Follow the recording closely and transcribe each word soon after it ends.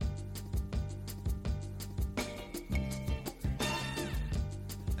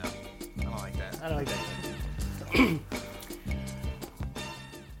I don't like that.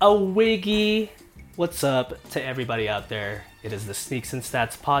 A wiggy. What's up to everybody out there? It is the Sneaks and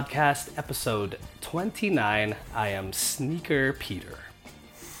Stats podcast, episode 29. I am Sneaker Peter.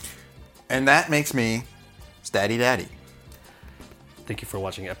 And that makes me Statty Daddy. Thank you for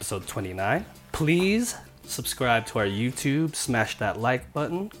watching episode 29. Please subscribe to our YouTube, smash that like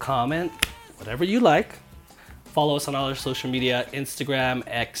button, comment, whatever you like. Follow us on all our social media, Instagram,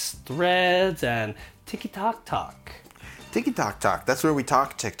 X, Threads, and TikTok Talk. TikTok Talk. That's where we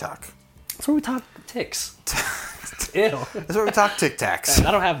talk TikTok. That's where we talk ticks. Ew. That's where we talk Tic Tacs.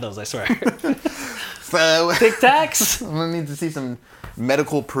 I don't have those, I swear. So, Tic Tacs? I'm going to need to see some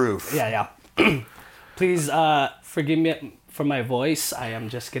medical proof. Yeah. Please forgive me for my voice. I am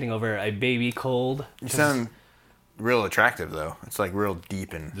just getting over a baby cold. You sound real attractive, though. It's like real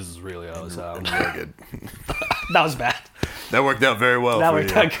deep and This is really how it sounds. very good. That was bad. That worked out very well That for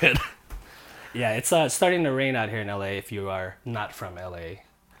worked you. out good. Yeah, it's starting to rain out here in LA if you are not from LA.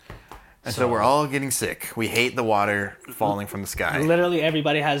 And so we're all getting sick. We hate the water falling from the sky. Literally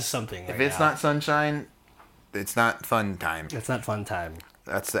everybody has something. If it's not sunshine, it's not fun time. It's not fun time.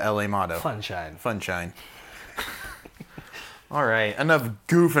 That's the LA motto. Funshine. Funshine. All right, enough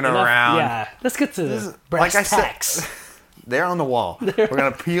goofing around. Yeah, let's get to the brass like I said- tacks. They're on the wall. We're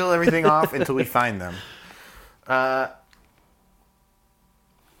going to peel everything off until we find them.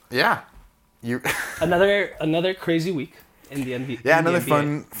 Yeah. Another crazy week in the NBA. Yeah, in the another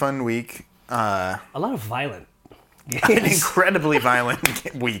NBA. fun week. A lot of violent An games. incredibly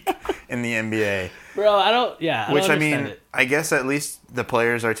violent week in the NBA. Bro, I don't understand it. I guess at least the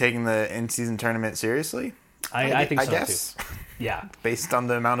players are taking the in-season tournament seriously. I think so, guess, too. Yeah. based on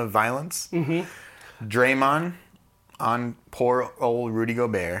the amount of violence. Mm-hmm. Draymond on poor old Rudy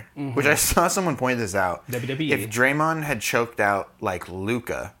Gobert, which I saw someone point this out. WWE. If Draymond had choked out like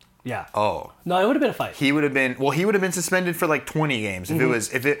Luka, Yeah. oh, No, it would have been a fight. he would have been suspended for like 20 games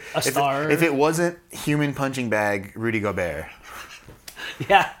if it wasn't human punching bag Rudy Gobert.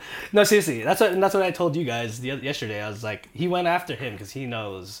 Yeah. No, seriously. That's what I told you guys yesterday. I was like, he went after him because he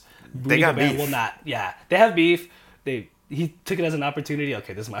knows They Rudy got Gobert beef. will not. Yeah. They have beef. He took it as an opportunity.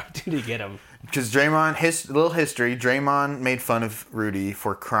 Okay, this is my opportunity to get him. Because Draymond, little history, Draymond made fun of Rudy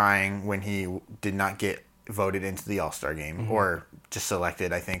for crying when he did not get voted into the All-Star game or just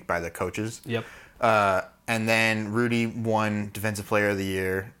selected, I think, by the coaches. Yep. And then Rudy won Defensive Player of the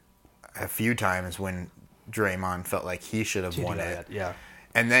Year a few times when Draymond felt like he should have won it. Yeah.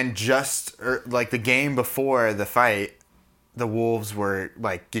 And then like the game before the fight, the Wolves were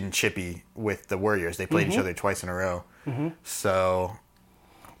like getting chippy with the Warriors. They played each other twice in a row. So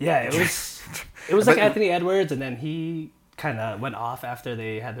Yeah, it was like Anthony Edwards, and then he kind of went off after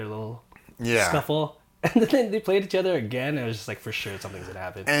they had their little scuffle. And then they played each other again, and it was just like, for sure, something's going to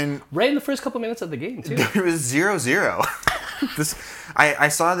happen. And right in the first couple minutes of the game, too. it was 0-0. I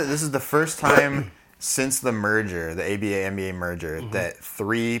saw that this is the first time since the merger, the ABA-NBA merger, that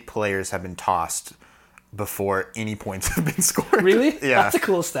 3 players have been tossed before any points have been scored. Really? Yeah. That's a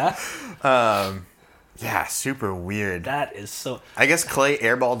cool stat. Yeah, super weird. That is so... I guess Clay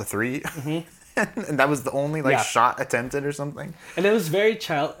airballed a 3. And that was the only shot attempted or something. And it was very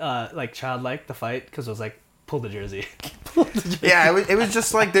childlike, the fight, because it was like, pull the jersey. Pull the jersey. Yeah, it was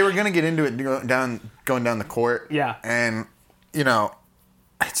just like they were going to get into it going down the court. Yeah. And,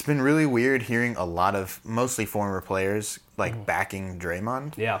 it's been really weird hearing a lot of mostly former players backing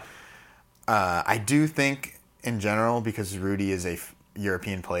Draymond. Yeah. I do think in general, because Rudy is a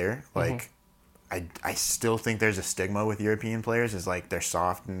European player, I still think there's a stigma with European players is like they're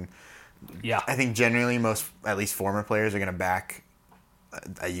soft, and Yeah. I think generally most, at least former players, are going to back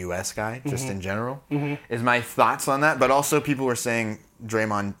a U.S. guy just in general. Is my thoughts on that. But also people were saying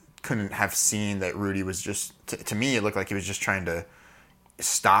Draymond couldn't have seen that Rudy was just, to me it looked like he was just trying to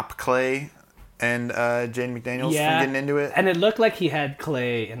stop Clay and Jaden McDaniels from getting into it. And it looked like he had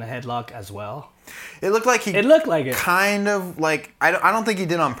Clay in a headlock as well. It looked like it. Kind of like, I don't think he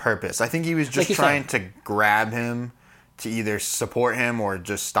did on purpose. I think he was just trying to grab him to either support him or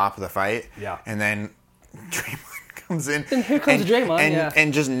just stop the fight. Yeah. And then Draymond comes in. And here comes Draymond,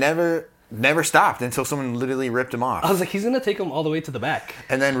 and just never stopped until someone literally ripped him off. I was like, he's going to take him all the way to the back.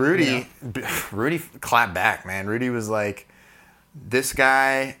 And then Rudy clapped back, man. Rudy was like, this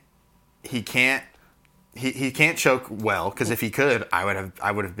guy, he can't choke well, because if he could,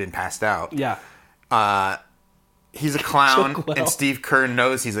 I would have been passed out. Yeah. He's a clown, Choke well. and Steve Kerr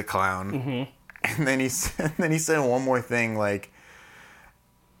knows he's a clown. And then he said one more thing, like,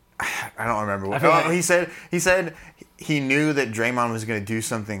 I don't remember what. He said he knew that Draymond was going to do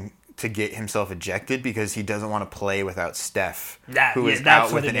something to get himself ejected because he doesn't want to play without Steph, That- who yeah, is that's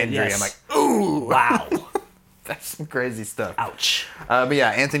out what with it an is, injury. yes. I'm like, ooh, Wow. that's some crazy stuff. Ouch. But yeah,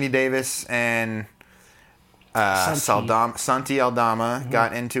 Anthony Davis and Santi Aldama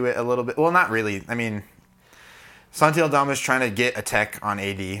got into it a little bit. Well, not really. I mean, Santi Aldama is trying to get a tech on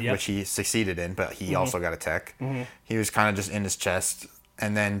AD, which he succeeded in, but he also got a tech. He was kind of just in his chest.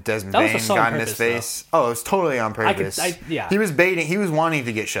 And then Desmond That was Bain so on got in his purpose, face. Oh, it was totally on purpose. yeah. He was baiting. He was wanting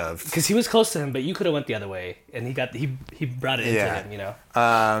to get shoved. Because he was close to him, but you could have went the other way, and he brought it into him, you know?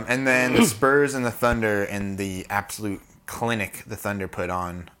 And then the Spurs and the Thunder and the absolute clinic the Thunder put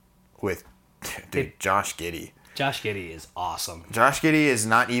on with, dude, Josh Giddey. Josh Giddey is awesome. Josh Giddey is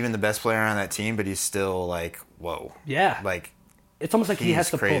not even the best player on that team, but he's still like, whoa. Yeah. Like, It's almost like he he's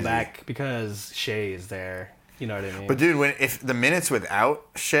has to crazy. pull back because Shea is there. You know what I mean? but dude, if the minutes without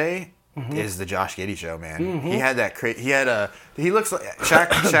Shea is the Josh Giddey show, man. He had that he looks like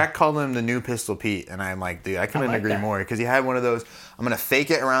Shaq called him the new Pistol Pete, and I'm like, dude, I couldn't like agree that. more because he had one of those. I'm gonna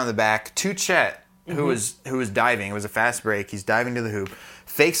fake it around the back to Chet, who was diving. It was a fast break. He's diving to the hoop,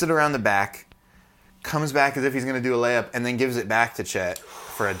 fakes it around the back, comes back as if he's gonna do a layup, and then gives it back to Chet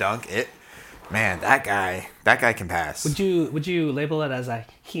for a dunk. Man, that guy can pass. Would you label it as a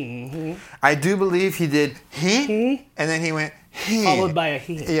he I do believe he did he, and then he went he. followed by a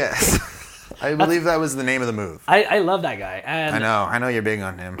he? Yes. I believe that was the name of the move. I love that guy. And I know you're big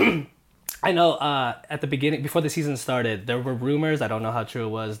on him. I know at the beginning, before the season started, there were rumors, I don't know how true it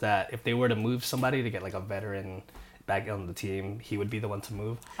was, that if they were to move somebody to get like a veteran back on the team, he would be the one to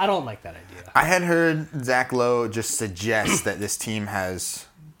move. I don't like that idea. I had heard Zach Lowe just suggest that this team has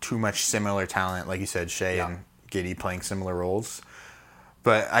too much similar talent, like you said, Shea and Giddey playing similar roles.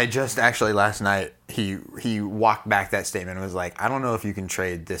 But I just actually last night he walked back that statement and was like, I don't know if you can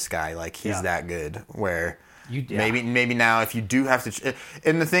trade this guy. Like he's that good. Where maybe now if you do have to,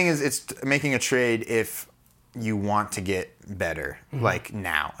 and the thing is, it's making a trade if you want to get better, like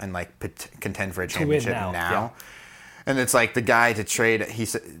now, and like contend for a championship now. Yeah. And it's like the guy to trade. He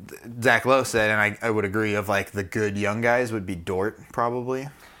said, Zach Lowe said, and I would agree. Of like the good young guys would be Dort probably.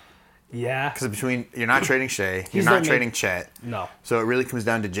 Yeah. Because you're not trading Shea, you're He's not their trading Chet. No. So it really comes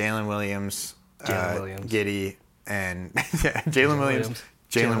down to Jalen Williams, Giddey, and Jalen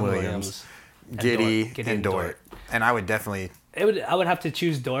Williams, Giddey, and Dort. And I would definitely. I would have to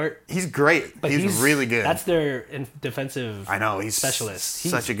choose Dort. He's great. But he's really good. That's their defensive. I know he's specialist.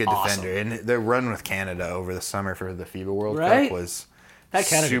 He's such a good awesome. defender, and their run with Canada over the summer for the FIBA World Right? Cup was That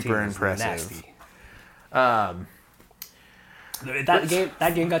Canada super team was impressive. nasty.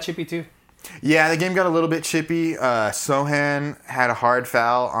 That game got chippy too. Yeah, the game got a little bit chippy. Sohan had a hard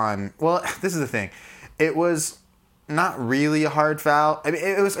foul on. Well, this is the thing. It was not really a hard foul. I mean,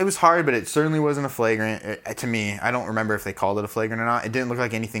 it was hard, but it certainly wasn't a flagrant. To me, I don't remember if they called it a flagrant or not. It didn't look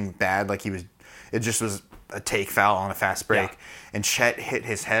like anything bad. Like it just was a take foul on a fast break, and Chet hit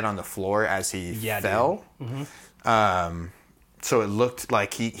his head on the floor as he fell. So it looked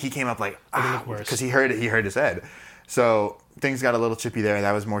like he came up like because he hurt his head. So things got a little chippy there.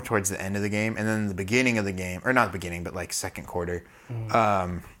 That was more towards the end of the game. And then the beginning of the game, or not the beginning, but like second quarter,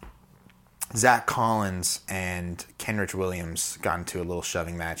 Zach Collins and Kenrich Williams got into a little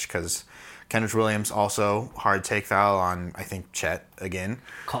shoving match because Kenrich Williams also hard take foul on, I think, Chet again.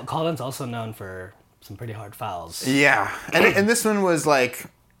 Collins also known for some pretty hard fouls. Yeah. And this one was like,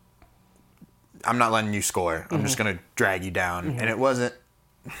 I'm not letting you score. I'm just going to drag you down. And it wasn't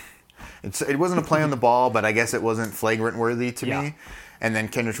a play on the ball, but I guess it wasn't flagrant worthy to me. And then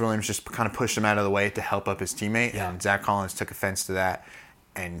Kenrich Williams just kind of pushed him out of the way to help up his teammate. Yeah. And Zach Collins took offense to that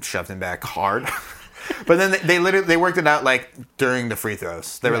and shoved him back hard. But then they worked it out like during the free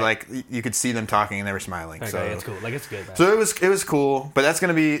throws. They were like, you could see them talking and they were smiling. Okay, so it's cool. Like it's good. Man. So it was cool. But that's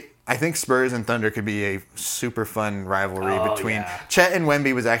going to be, I think Spurs and Thunder could be a super fun rivalry between. Chet and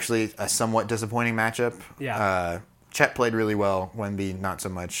Wemby was actually a somewhat disappointing matchup. Yeah. Chet played really well. Wemby not so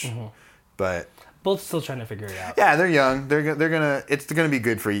much. But both still trying to figure it out. yeah, they're young. It's gonna be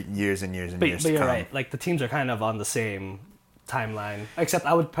good for years and years and years. But you're to come. right. Like the teams are kind of on the same timeline, except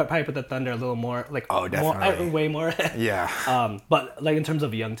I would probably put the Thunder a little more like definitely. way more. Yeah. But like in terms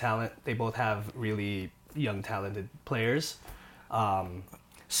of young talent, they both have really young, talented players.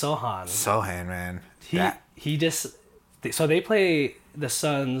 Sohan, man. He just so they play the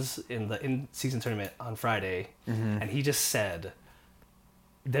Suns in the in-season tournament on Friday, and he just said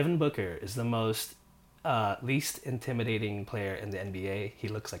Devin Booker is the most least intimidating player in the NBA. He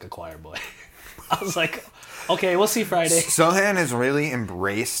looks like a choir boy. I was like, okay, we'll see Friday. Sohan has really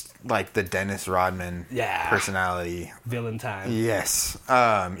embraced like the Dennis Rodman personality. Villain time. Yes.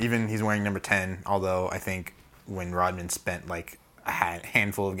 Even he's wearing number 10, although I think when Rodman spent like a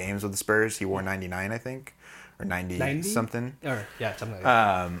handful of games with the Spurs. He wore 99, I think, or 90 something. Or yeah, something like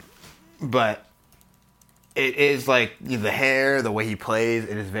that. But it is like the hair, the way he plays.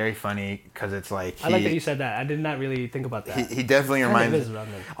 It is very funny because it's like I like that you said that. I did not really think about that. He definitely reminds. It is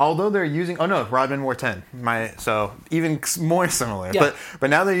Rodman. Although they're using, Rodman wore 10. So even more similar. Yeah. But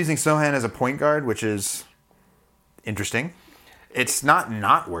now they're using Sohan as a point guard, which is interesting. It's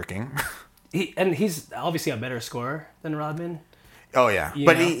not working. He's obviously a better scorer than Rodman. Oh yeah,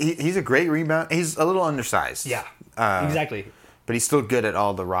 but he's a great rebound. He's a little undersized. Yeah, exactly. But he's still good at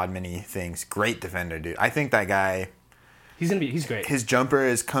all the Rodman-y things. Great defender, dude. I think that guy. He's great. His jumper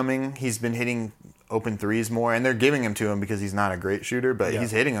is coming. He's been hitting open threes more, and they're giving him to him because he's not a great shooter, but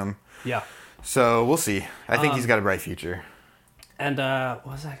he's hitting them. Yeah. So we'll see. I think he's got a bright future. And what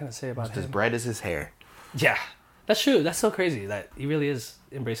was I gonna say about him? As bright as his hair. Yeah, that's true. That's so crazy that he really is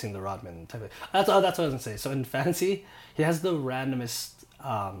embracing the Rodman type of. That's what I was gonna say. So in fantasy, he has the randomest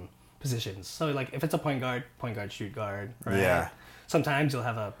positions. So like if it's a point guard, shoot guard. Right? Yeah. Sometimes you'll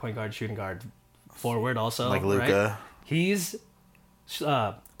have a point guard, shooting guard, forward also. Like Luka. Right? He's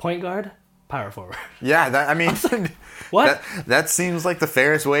point guard, power forward. Yeah, I mean, what? That seems like the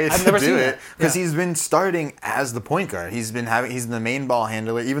fairest way to do it because he's been starting as the point guard. He's the main ball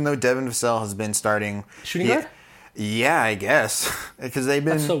handler, even though Devin Vassell has been starting shooting guard. Yeah, I guess because they've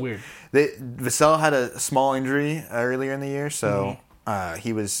been. That's so weird. Vassell had a small injury earlier in the year, so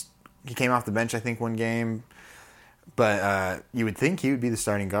he came off the bench I think one game, but you would think he would be the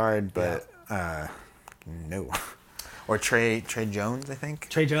starting guard, but no. Or Trey Jones, I think.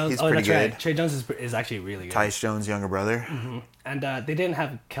 Trey Jones. He's pretty good. Right. Trey Jones is actually really good. Tyus Jones' younger brother. Mm-hmm. And they didn't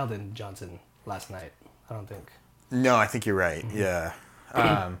have Keldon Johnson last night, I don't think. No, I think you're right. Mm-hmm.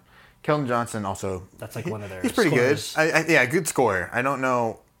 Yeah. Keldon Johnson also. That's like one of their. He's pretty scorers. good. Yeah, good scorer. I don't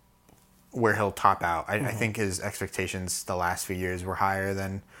know where he'll top out. I think his expectations the last few years were higher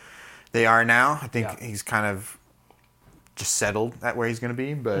than they are now. I think he's kind of just settled at where he's going to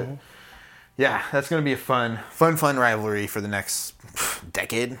be, but. Yeah, that's going to be a fun rivalry for the next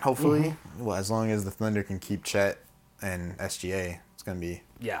decade, hopefully. Well, as long as the Thunder can keep Chet and SGA, it's going to be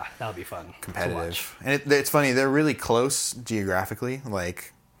that'll be fun. Competitive. And it's funny, they're really close geographically,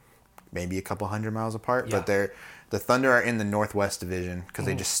 like maybe a couple hundred miles apart, but the Thunder are in the Northwest Division because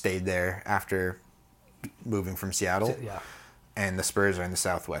they just stayed there after moving from Seattle. Yeah. And the Spurs are in the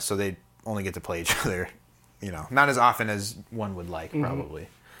Southwest, so they only get to play each other, not as often as one would like, probably.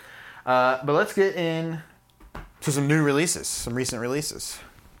 But let's get in to some recent releases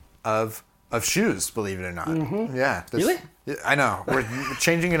of shoes, believe it or not. Mm-hmm. Yeah. Really? I know. We're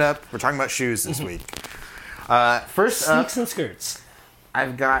changing it up. We're talking about shoes this week. First Sneaks and skirts.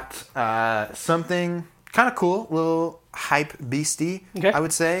 I've got something kind of cool, little hype beastie, I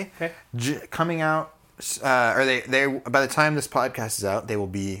would say. Okay. Coming out, or they by the time this podcast is out, they will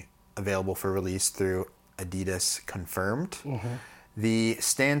be available for release through Adidas Confirmed. Mm-hmm. The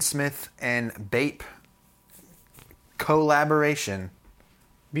Stan Smith and Bape collaboration.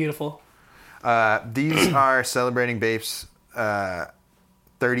 Beautiful. These are celebrating Bape's 30th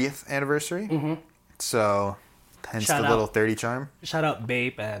anniversary. Mm-hmm. So, hence the little 30 charm. Shout out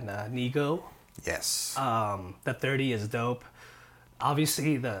Bape and Nigo. Yes. The 30 is dope.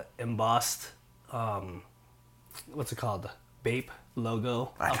 Obviously, the embossed, what's it called? Bape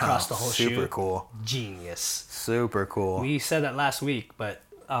logo across the whole shoe. Super cool. Genius. Super cool. We said that last week, but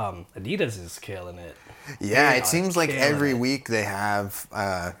Adidas is killing it. Yeah, it seems like every week they have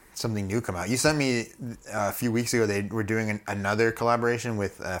something new come out. You sent me a few weeks ago, they were doing another collaboration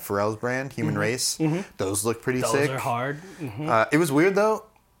with Pharrell's brand, Human Race. Mm-hmm. Those look pretty sick. Those are hard. Mm-hmm. It was weird though.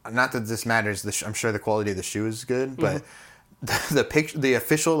 Not that this matters. I'm sure the quality of the shoe is good, but the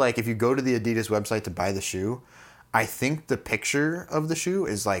official, like if you go to the Adidas website to buy the shoe, I think the picture of the shoe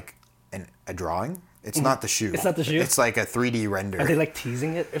is like a drawing. It's not the shoe. It's not the shoe? It's like a 3D render. Are they like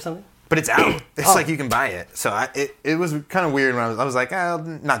teasing it or something? But it's out. It's like you can buy it. So it was kind of weird when I was like, I'll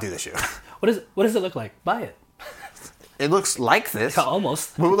not do the shoe. What does it look like? Buy it. It looks like this.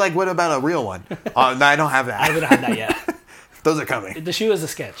 Almost. But like, what about a real one? No, I don't have that. I haven't had that yet. Those are coming. The shoe is a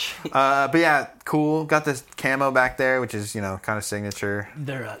sketch. But yeah, cool. Got this camo back there, which is, kind of signature.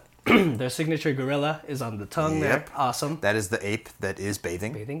 Their signature gorilla is on the tongue there. Awesome. That is the ape that is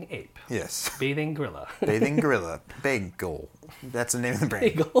bathing. Bathing ape. Yes. Bathing gorilla. Bathing gorilla. Bagel. That's the name of the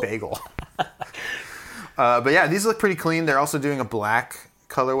brand. Bagel. But yeah, these look pretty clean. They're also doing a black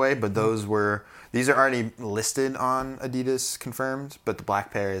colorway, but these are already listed on Adidas Confirmed, but the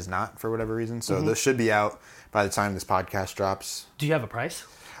black pair is not for whatever reason. So those should be out by the time this podcast drops. Do you have a price?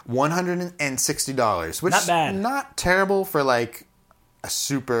 $160, which not bad. Not terrible for like a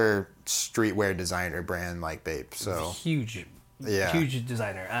super streetwear designer brand like Bape. So huge Yeah. huge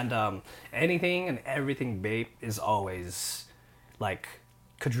designer, and anything and everything Bape is always like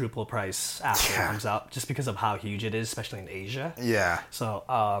quadruple price after it Yeah. comes out, just because of how huge it is, especially in Asia. Yeah.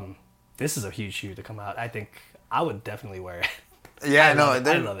 So this is a huge shoe to come out. I think I would definitely wear it. Yeah, I no, love it.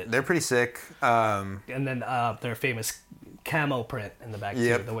 they're I love it. they're pretty sick. And then their famous camo print in the back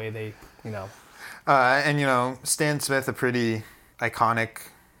Yep. too. The way they, you know, And Stan Smith, a pretty iconic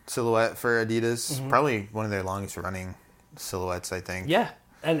silhouette for Adidas. Mm-hmm. Probably one of their longest running silhouettes, I think. yeah,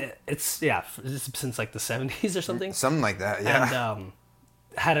 and it's since like the 70s or something. Something like that. Yeah. And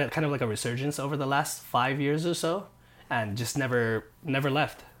had a kind of like a resurgence over the last 5 years or so, and just never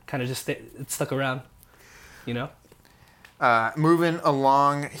left. Kind of just it stuck around, you know. Moving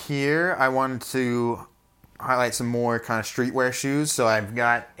along here, I wanted to highlight some more kind of streetwear shoes. So I've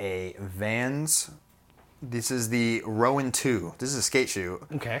got a Vans. This is the Rowan 2. This is a skate shoe.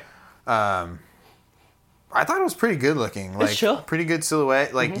 Okay. I thought it was pretty good looking. Like, chill. pretty good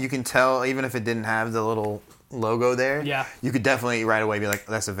silhouette. Like, you can tell, even if it didn't have the little logo there, Yeah. you could definitely right away be like,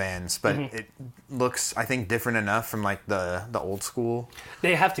 that's a Vans. But it looks, I think, different enough from like the old school.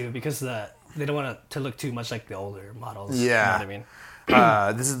 They have to, because they don't want it to look too much like the older models. Yeah. You know what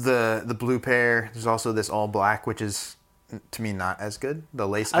I mean? This is the blue pair. There's also this all black, which is to me not as good. The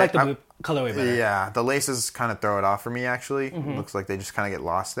lace. I like the blue colorway better. Yeah, the laces kind of throw it off for me. Actually, looks like they just kind of get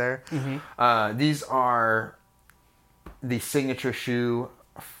lost there. These are the signature shoe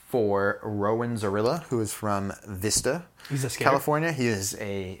for Rowan Zorilla, who is from Vista, He's a skater. California. He is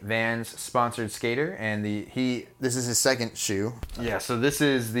a Vans sponsored skater, and this is his second shoe. Yeah, so this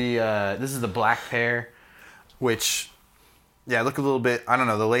is the black pair, which look a little bit. I don't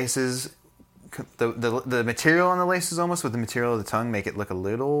know, the laces. The material on the laces almost with the material of the tongue make it look a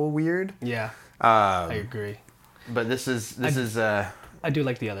little weird. Yeah. I agree. But this is I do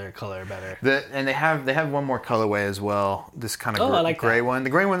like the other color better. and they have one more colorway as well. This kind of I like gray that. one. The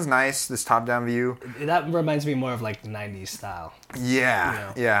gray one's nice. This top down view. That reminds me more of like the 90s style. Yeah, You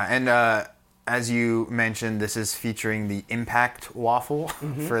know. yeah. And as you mentioned, this is featuring the Impact waffle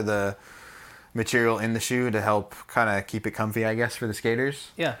for the material in the shoe to help kind of keep it comfy, I guess, for the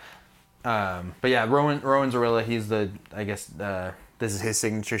skaters. Yeah. But yeah, Rowan Zorilla, he's this is his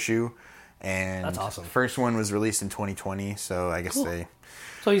signature shoe, and That's awesome. First one was released in 2020, so I guess Cool.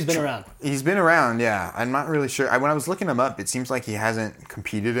 So he's been around. he's been around. Yeah, I'm not really sure. When I was looking him up, it seems like he hasn't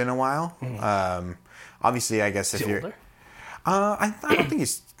competed in a while. Obviously, I guess Is if he you're, older? I don't think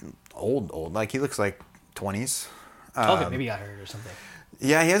he's old. Like he looks like 20s. Okay, maybe he got hurt or something.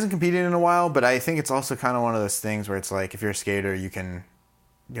 Yeah, he hasn't competed in a while, but I think it's also kind of one of those things where it's like if you're a skater, you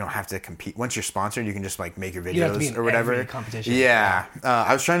don't have to compete. Once you're sponsored, you can just like make your You don't have to be videos in or whatever. every competition. Yeah.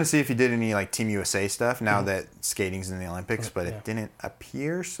 I was trying to see if he did any like Team USA stuff now that skating's in the Olympics, but Yeah. it didn't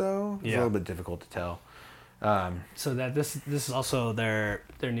appear so. It's Yeah. a little bit difficult to tell. So that this is also their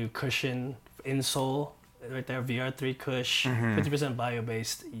new cushion insole right there, VR3 Cush, 50%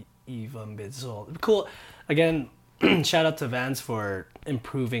 bio-based EVA midsole. Cool. Again, shout out to Vans for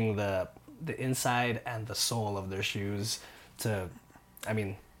improving the inside and the sole of their shoes to, I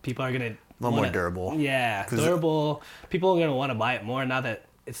mean, people are gonna A little more durable. Yeah, 'Cause durable. People are gonna want to buy it more now that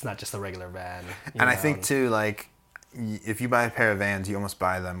it's not just a regular Van. And I think too, like, if you buy a pair of Vans, you almost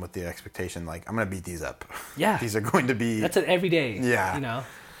buy them with the expectation, like, I'm gonna beat these up. Yeah. These are going to be. that's an everyday. Yeah. You know.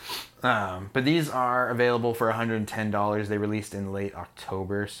 But these are available for $110. They released in late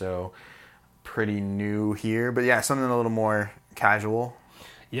October, so pretty new here. But yeah, something a little more casual.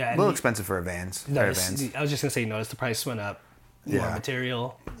 Yeah. A and little the- expensive for a Vans. No, Pair of Vans. I was just gonna say, notice the price went up. More Yeah.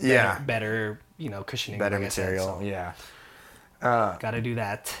 material. Yeah. Better, cushioning. Better like I said, material. so Yeah. gotta do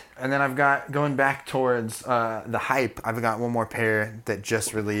that. And then I've got, going back towards the hype, I've got one more pair that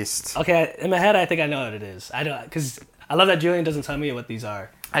just released. Okay, in my head, I think I know what it is. I don't, because I love that Julian doesn't tell me what these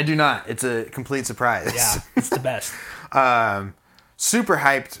are. I do not. It's a complete surprise. Yeah, it's the best. Super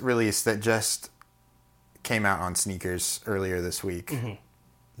hyped release that just came out on sneakers earlier this week.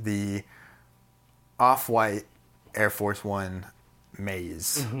 The Off-White Air Force One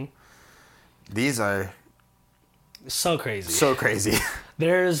Maze. These are So crazy. so crazy.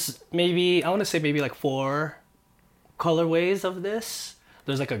 There's maybe, I want to say maybe like 4 colorways of this.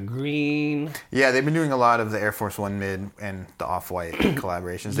 There's like a green. Yeah, they've been doing a lot of the Air Force One mid and the Off-White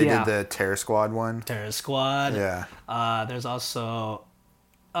collaborations. They Yeah. did the Terror Squad one. Terror Squad. Yeah. There's also,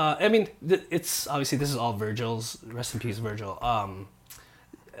 I mean, it's obviously this is all Virgil's. Rest in peace, Virgil.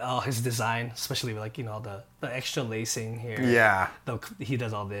 All his design, especially like the extra lacing here. Yeah. He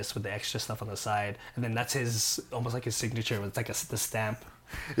does all this with the extra stuff on the side, and then that's his almost like his signature. It's like the stamp.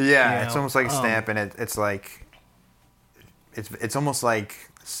 Yeah, You it's know, almost like a stamp, and it's like it's almost like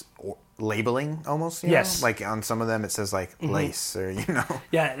labeling almost. You Yes. know? Like on some of them it says like lace or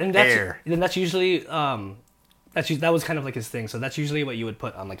Yeah, and that's usually that was kind of like his thing. So that's usually what you would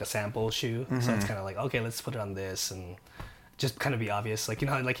put on like a sample shoe. So it's kind of like, okay, let's put it on this and just kind of be obvious. Like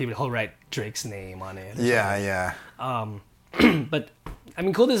like he'll write Drake's name on it. Yeah. But I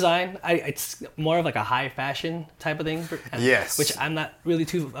mean, cool design. It's more of like a high fashion type of thing. Yes. Which I'm not really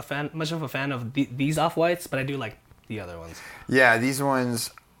much of a fan of these Off-Whites, but I do like the other ones. Yeah, these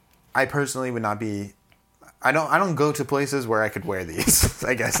ones, I personally would not be. I don't go to places where I could wear these.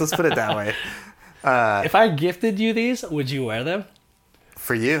 I guess let's put it that way. If I gifted you these, would you wear them?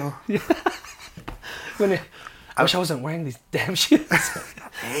 For you, I wish I wasn't wearing these damn shoes.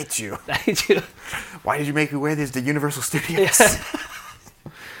 I hate you. I hate you. Why did you make me wear these to Universal Studios?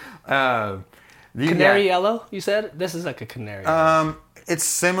 Canary yellow, you said? This is like a canary yellow. It's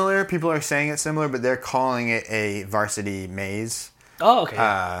similar. People are saying it's similar, but they're calling it a varsity maze. Oh, okay.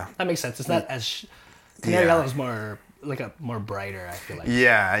 That makes sense. It's not as... Canary yeah. yellow is more like a more brighter, I feel like.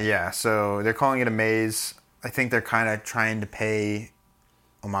 Yeah. So they're calling it a maze. I think they're kind of trying to pay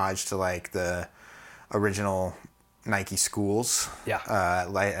homage to like the original Nike schools. Yeah.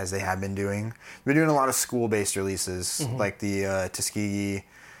 Like as they have been doing. They're doing a lot of school-based releases, like the Tuskegee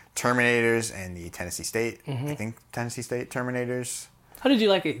Terminators and the Tennessee State. I think Tennessee State Terminators. How did you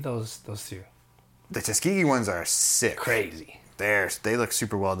like those two? The Tuskegee ones are sick. Crazy. They look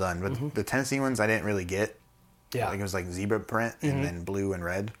super well done. But the Tennessee ones I didn't really get. Yeah. Like it was like zebra print and then blue and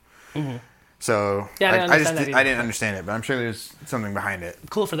red. So yeah, I didn't understand it, but I'm sure there's something behind it.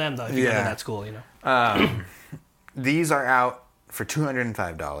 Cool for them though. If you go to that school, These are out for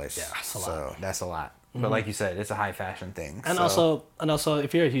 $205. Yeah, that's a lot. So that's a lot. But like you said, it's a high fashion thing. And so. also,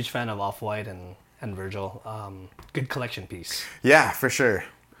 if you're a huge fan of Off-White and Virgil, good collection piece. Yeah, for sure.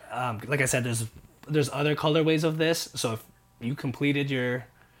 Like I said, there's other colorways of this. So if you completed your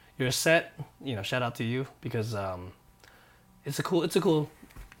set, shout out to you because it's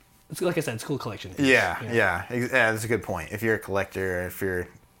like I said, it's a cool collection piece. Yeah, that's a good point. If you're a collector, or if you're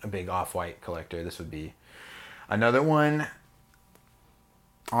a big Off-White collector, this would be another one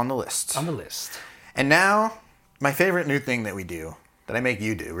on the list. And now, my favorite new thing that we do, that I make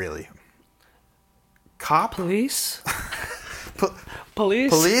you do, really. Cop? Police? Police?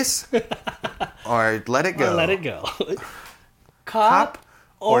 Police? Or let it go. Or let it go. Cop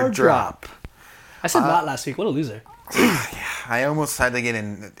or drop. I said not last week. What a loser. I almost had to get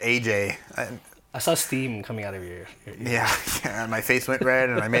in AJ. I saw steam coming out of your ear. Yeah, my face went red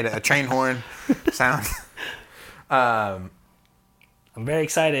and I made a train horn sound. I'm very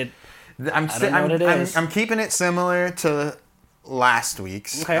excited. I'm keeping it similar to last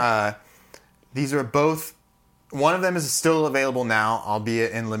week's. Okay. These are both. One of them is still available now,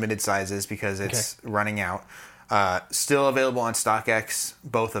 albeit in limited sizes because it's running out. Still available on StockX,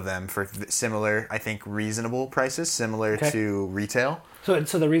 both of them for similar, I think, reasonable prices, similar to retail. So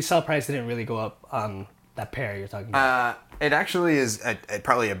the resale price didn't really go up on that pair you're talking about? It actually is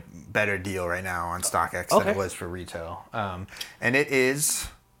probably a better deal right now on StockX than it was for retail. And it is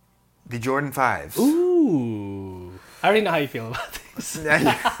the Jordan 5s. Ooh. I already know how you feel about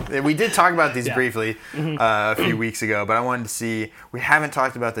these. We did talk about these briefly a few weeks ago, but I wanted to see... We haven't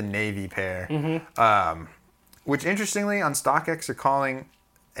talked about the navy pair. Which, interestingly, on StockX, they're calling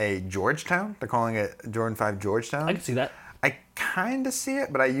a Georgetown. They're calling it Jordan 5 Georgetown. I can see that. I kind of see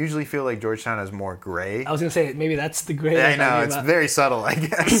it, but I usually feel like Georgetown is more gray. I was going to say, maybe that's the gray. I know, it's very subtle, I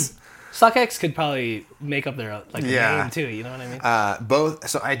guess. StockX could probably make up their name, too. You know what I mean? Both.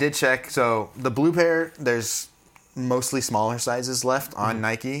 So I did check. So the blue pair, there's mostly smaller sizes left on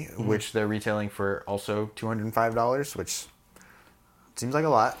Nike, which they're retailing for also $205, which... seems like a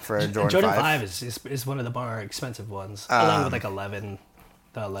lot for a Jordan 5. is one of the more expensive ones, along with 11.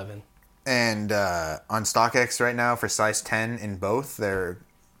 And on StockX right now for size 10 in both, they're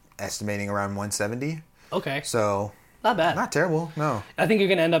estimating around 170. Okay. So not bad. Not terrible. No. I think you're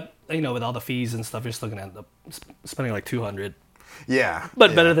gonna end up, with all the fees and stuff, you're still gonna end up spending like $200. Yeah.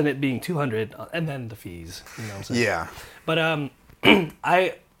 But better than it being $200 and then the fees. You know what I'm saying? Yeah. But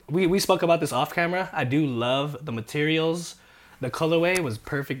we spoke about this off camera. I do love the materials. The colorway was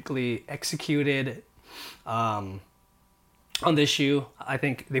perfectly executed on this shoe. I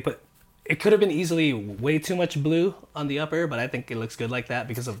think it could have been easily way too much blue on the upper, but I think it looks good like that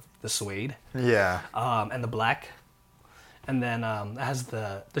because of the suede. Yeah. And the black. And then it has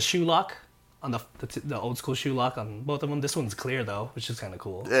the shoe lock on the old school shoe lock on both of them. This one's clear though, which is kind of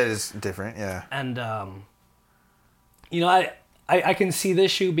cool. It is different, yeah. And I can see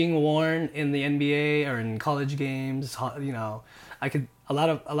this shoe being worn in the NBA or in college games. A lot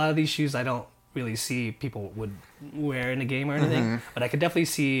of these shoes I don't really see people would wear in a game or anything. But I could definitely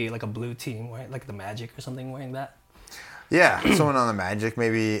see like a blue team wearing, like the Magic or something, wearing that. Yeah, someone on the Magic.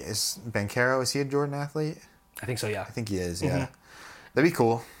 Maybe is Banchero? Is he a Jordan athlete? I think so. Yeah. I think he is. Yeah, that'd be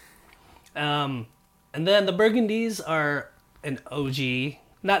cool. And then the Burgundies are an OG,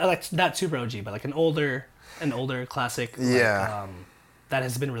 not super OG, but like an older classic. Yeah. Like, that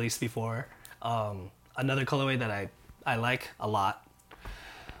has been released before. Another colorway that I like a lot.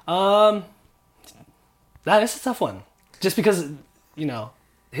 That is a tough one, just because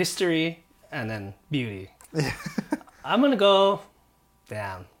history and then beauty. Yeah. I'm gonna go.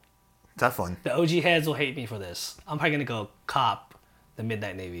 Damn. Tough one. The OG heads will hate me for this. I'm probably gonna go cop the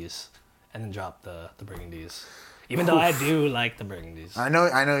Midnight Navies and then drop the Burgundies. Even though I do like the Burgundies. I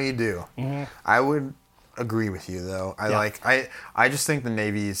know you do. I would agree with you though. I just think the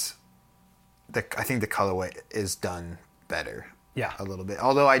navies. I think the colorway is done better. Yeah. A little bit.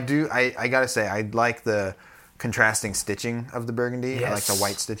 Although I gotta say I like the contrasting stitching of the burgundy. Yes. I like the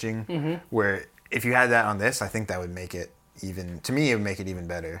white stitching. Where if you had that on this, I think that would make it even. To me, it would make it even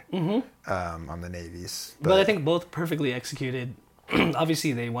better. On the navies. But I think both perfectly executed.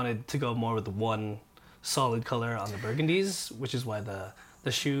 Obviously, they wanted to go more with the one solid color on the burgundies, which is why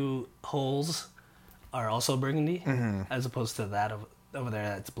the shoe holes are also burgundy, as opposed to that over there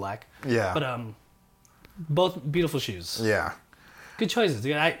that's black. Yeah. But both beautiful shoes. Yeah. Good choices.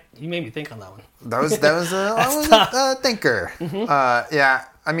 You made me think on that one. That was a thinker. Yeah.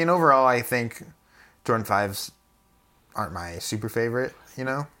 I mean, overall, I think Jordan 5s aren't my super favorite.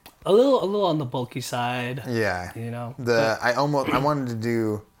 A little on the bulky side. Yeah. But I wanted to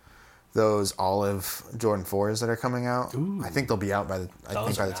do those olive Jordan 4s that are coming out. Ooh. I think they'll be out by the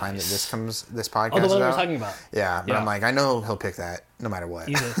time that this podcast Oh, the is one out. we're talking about. Yeah, but Yeah. I'm like, I know he'll pick that no matter what.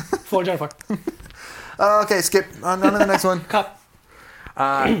 Easy. 4 Jordan 4. Okay, skip. On to the next one. Cop.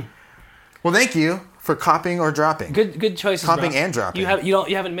 Well, thank you for copying or dropping. Good choices. Copying bro. and dropping.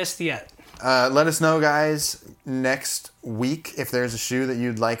 You haven't missed yet. Let us know, guys, next week if there's a shoe that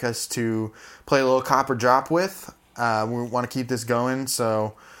you'd like us to play a little cop or drop with. We want to keep this going,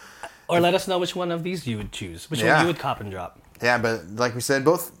 so... Or let us know which one of these you would choose. Which Yeah. one you would cop and drop. Yeah, but like we said,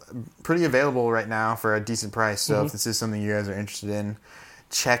 both pretty available right now for a decent price. So if this is something you guys are interested in,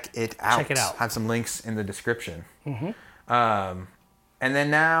 check it out. Check it out. Have some links in the description. And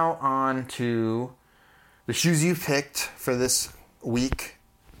then now on to the shoes you picked for this week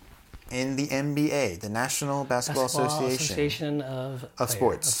in the NBA, the National Basketball Association of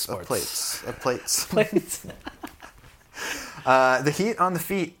Sports. Of plates. Plates. The Heat on the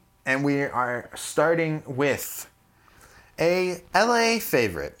feet. And we are starting with a LA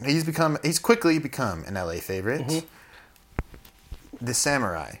favorite. He's quickly become an LA favorite. The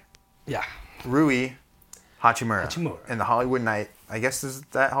Samurai. Yeah. Rui Hachimura. Hachimura. And the Hollywood Knight. I guess is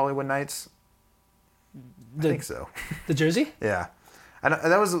that Hollywood Knights? I think so. The jersey? Yeah.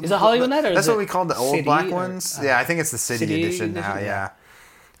 That was. Is it Hollywood Knight or that's is what it we called the old City black or- ones. Yeah, I think it's the City edition now. Yeah.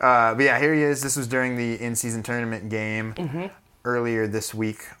 But yeah, here he is. This was during the in-season tournament game earlier this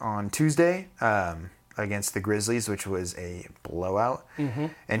week on Tuesday against the Grizzlies, which was a blowout.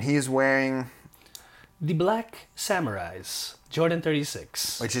 And he is wearing, The Black Samurais. Jordan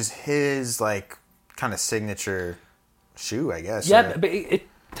 36. which is his like kind of signature shoe, I guess. Yeah, but it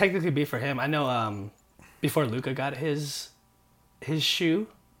technically be for him. I know before Luka got his shoe,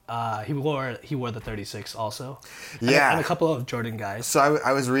 he wore the 36 also. Yeah. And a couple of Jordan guys. So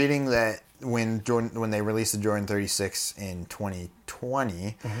I was reading that when they released the Jordan 36 in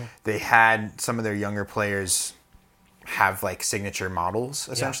 2020, they had some of their younger players have like signature models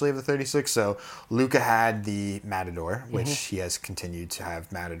essentially of the 36. So Luka had the Matador, which he has continued to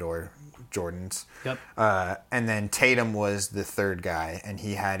have Matador Jordans. Yep. And then Tatum was the third guy, and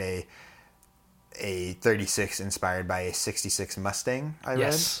he had a 36 inspired by a 66 Mustang, I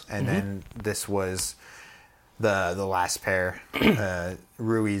Yes. read. And then this was the last pair,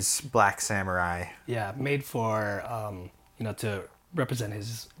 Rui's Black Samurai. Yeah, made for to represent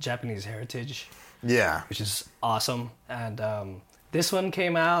his Japanese heritage, Yeah. which is awesome. And this one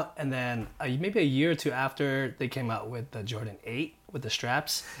came out, and then maybe a year or two after, they came out with the Jordan 8 with the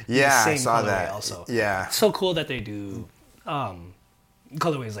straps. in the Yeah, I same saw colorway that. Also, Yeah. It's so cool that they do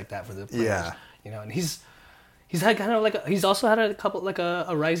colorways like that for the players. Yeah. And he's had kind of he's also had a couple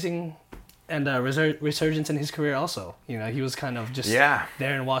a rising and resurgence in his career also. He was kind of just there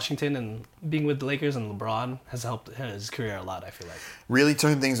in Washington, and being with the Lakers and LeBron has helped his career a lot, I feel like. Really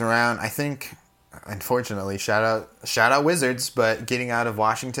turned things around. I think, unfortunately, shout out Wizards, but getting out of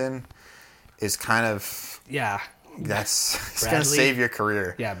Washington is kind of Yeah. That's it's gonna Bradley. save your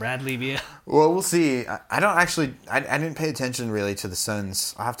career. Yeah, Bradley Beal. Well, we'll see. I don't actually. I didn't pay attention really to the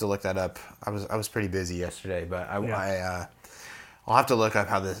Suns. I'll have to look that up. I was pretty busy yesterday, but I'll have to look up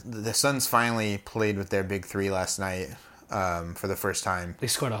how the Suns finally played with their big three last night for the first time. They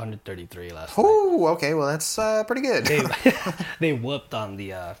scored 133 last night. Oh, okay. Well, that's pretty good. They whooped on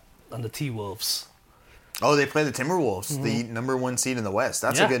the T-Wolves. Oh, they play the Timberwolves, the number 1 seed in the West.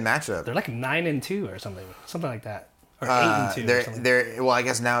 That's a good matchup. They're like 9-2 or something like that, or 8-2. Or something. They're well, I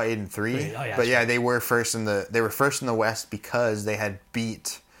guess now 8-3. Oh, yeah, but yeah, right. they were first in the West because they had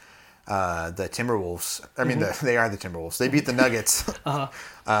beat the Timberwolves. I mean, they are the Timberwolves. They beat the Nuggets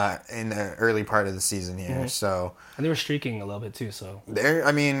in the early part of the season here. So And they were streaking a little bit too. So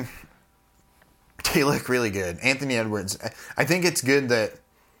I mean, they look really good. Anthony Edwards. I think it's good that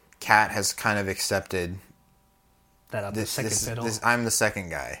Cat has kind of accepted that the second fiddle. I'm the second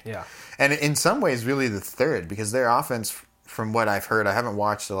guy. Yeah. And in some ways, really the third, because their offense, from what I've heard, I haven't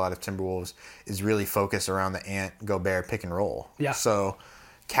watched a lot of Timberwolves, is really focused around the Ant Gobert pick and roll. Yeah. So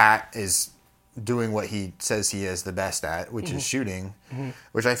Cat is doing what he says he is the best at, which is shooting,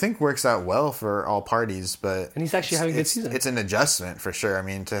 which I think works out well for all parties. But And he's actually having a good season. It's an adjustment for sure. I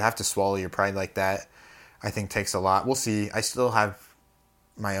mean, to have to swallow your pride like that, I think takes a lot. We'll see. I still have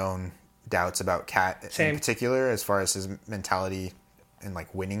my own doubts about Cat in particular, as far as his mentality and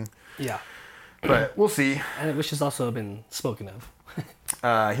like winning. Yeah. But we'll see. And which has also been spoken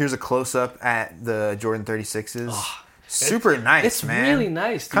of. Here's a close up at the Jordan 36s. Super nice, it's man. really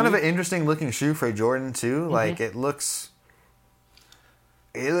nice, dude. Kind of an interesting looking shoe for Jordan too. Like it looks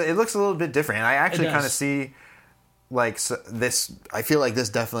a little bit different. I actually kind of see like this. I feel like this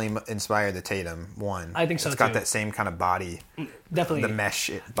definitely inspired the Tatum one. I think so, It's got too. that same kind of body. Definitely. The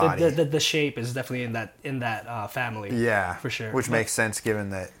mesh body. The shape is definitely in that family. Yeah, for sure. Which makes sense given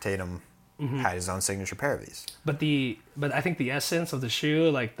that Tatum had his own signature pair of these. But I think the essence of the shoe,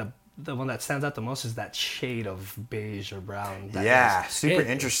 like the one that stands out the most, is that shade of beige or brown. Super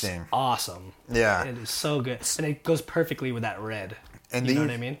interesting. Awesome. Yeah, it is so good, and it goes perfectly with that red. And you know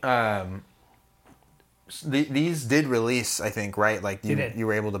what I mean? These did release, I think, right? Like you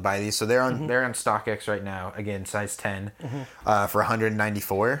were able to buy these, so they're on StockX right now. Again, size 10 for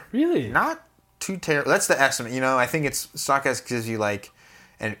 194. Really? Not too terrible. That's the estimate. I think it's StockX gives you like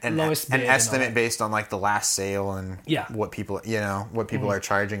an estimate based on like the last sale and what people are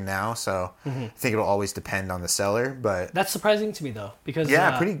charging now. So I think it'll always depend on the seller, but that's surprising to me though, because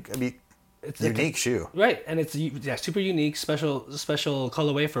it's a unique shoe, right? And it's super unique, special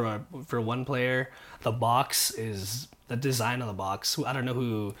colorway for one player. The box is the design of the box. I don't know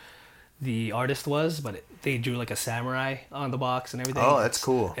who the artist was, but they drew like a samurai on the box and everything. Oh, that's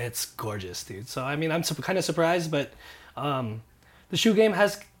cool. It's gorgeous, dude. So I mean, I'm kind of surprised, but the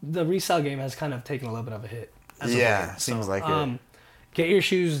resale game has kind of taken a little bit of a hit. Seems like it. Get your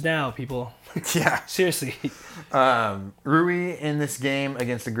shoes now, people. Yeah. Seriously. Rui in this game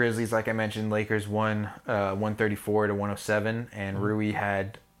against the Grizzlies, like I mentioned, Lakers won 134 to 107, and Rui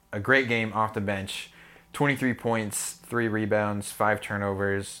had a great game off the bench. 23 points, 3 rebounds, 5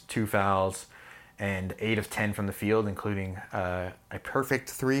 turnovers, 2 fouls, and 8 of 10 from the field, including a perfect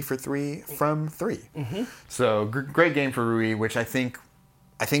 3 for 3 from 3. So great game for Rui, which I think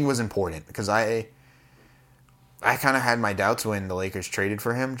was important, because I kind of had my doubts when the Lakers traded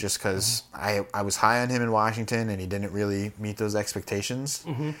for him, just because I was high on him in Washington and he didn't really meet those expectations.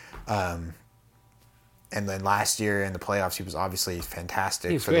 And then last year in the playoffs, he was obviously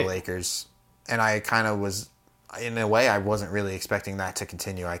fantastic for the Lakers. And I kind of was, in a way, I wasn't really expecting that to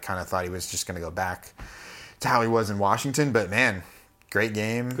continue. I kind of thought he was just going to go back to how he was in Washington. But man, great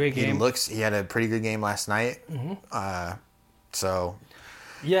game. He had a pretty good game last night. So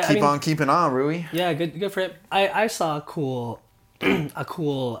keep on keeping on, Rui. Yeah, good for him. I saw a cool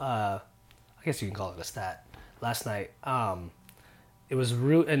I guess you can call it a stat last night. It was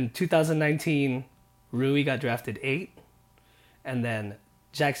in 2019, Rui got drafted 8, and then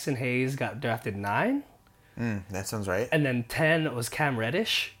Jackson Hayes got drafted 9. That sounds right. And then 10 was Cam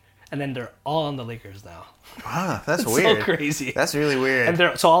Reddish, and then they're all on the Lakers now. Ah, that's weird. So crazy. That's really weird.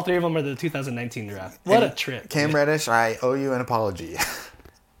 And so all 3 of them are the 2019 draft. What a trip. Cam Reddish, I owe you an apology.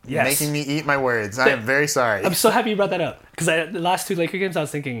 You're Yes. making me eat my words. I am very sorry. I'm so happy you brought that up, because the last 2 Laker games I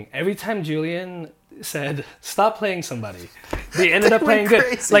was thinking, every time Julian said stop playing somebody, they ended up playing good.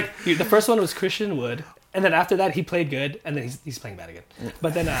 Crazy. Like the first one was Christian Wood, and then after that he played good, and then he's playing bad again.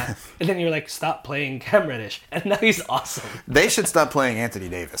 But then and then you're like, stop playing Cam Reddish, and now he's awesome. They should stop playing Anthony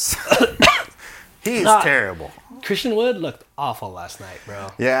Davis. He's terrible. Christian Wood looked awful last night, bro.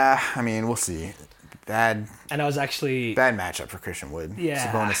 Yeah, I mean, we'll see. Bad And I was actually matchup for Christian Wood.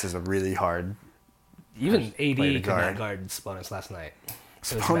 Yeah. Sabonis is a really hard Even played a AD could not guard Sabonis last night.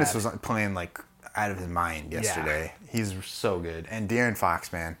 Sabonis was playing like out of his mind yesterday. Yeah. He's so good. And De'Aaron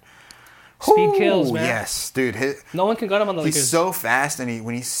Fox, man. Speed kills, man. Yes, dude. No one can guard him on the Lakers. He's so fast, and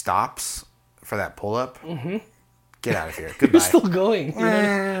when he stops for that pull-up, get out of here. Goodbye. He's still going. You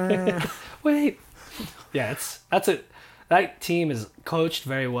know? Wait. Yeah, that's it. That team is coached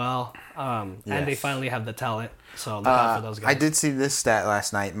very well, and they finally have the talent. So look out for those guys. I did see this stat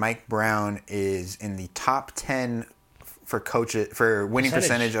last night. Mike Brown is in the top 10 for winning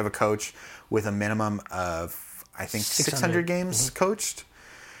percentage of a coach with a minimum of, I think, 600 games coached,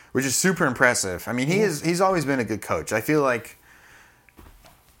 which is super impressive. I mean, he's always been a good coach. I feel like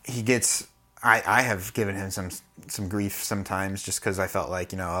he gets. I have given him some grief sometimes just because I felt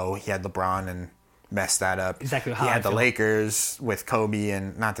like, he had LeBron and messed that up. Exactly how he I had the feel. Lakers with Kobe,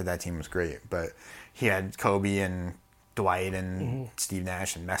 and not that team was great, but he had Kobe and Dwight and Steve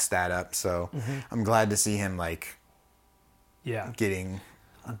Nash and messed that up. So I'm glad to see him doing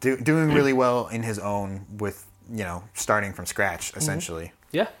really well in his own with starting from scratch essentially.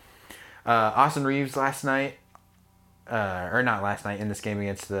 Yeah. Austin Reeves last night, or not last night, in this game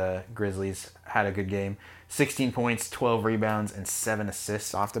against the Grizzlies, had a good game. 16 points, 12 rebounds, and 7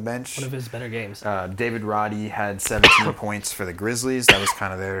 assists off the bench. One of his better games. David Roddy had 17 points for the Grizzlies. That was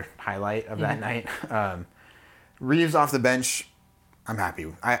kind of their highlight of that night. Reeves off the bench, I'm happy.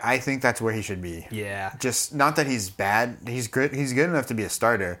 I think that's where he should be. Yeah. Just not that he's bad. He's good. He's good enough to be a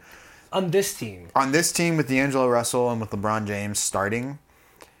starter. On this team. On this team with D'Angelo Russell and with LeBron James starting,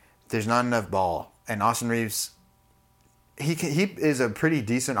 there's not enough ball. And Austin Reeves, he is a pretty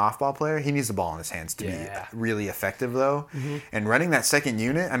decent off-ball player. He needs the ball in his hands to be really effective, though. And running that second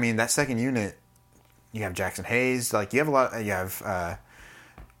unit, you have Jackson Hayes. Like, you have a lot. You have a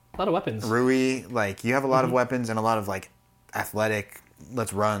lot of weapons. Rui. Like, you have a lot of weapons and a lot of athletic.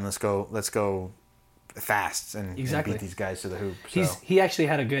 Let's run. Let's go fast and beat these guys to the hoop. So. He actually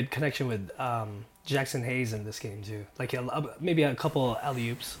had a good connection with Jackson Hayes in this game too. Like maybe a couple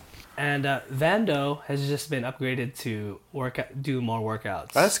alley-oops. And Vando has just been upgraded to do more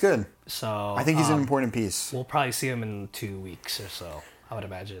workouts. That's good. So I think he's an important piece. We'll probably see him in 2 weeks or so, I would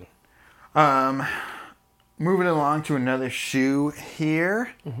imagine. Moving along to another shoe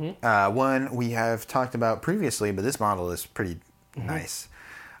here. One we have talked about previously, but this model is pretty nice.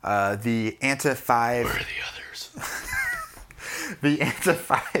 The Anta 5. Where are the others? The Anta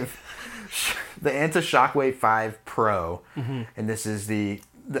 5. The Anta Shockwave 5 Pro. And this is the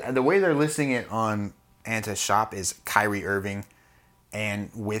way they're listing it on Anta Shop is Kyrie Irving and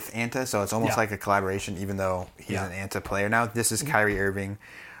with Anta. So it's almost like a collaboration, even though he's an Anta player now. This is Kyrie Irving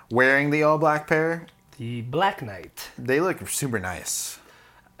wearing the all-black pair. The Black Knight. They look super nice.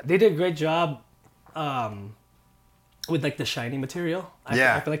 They did a great job with the shiny material. I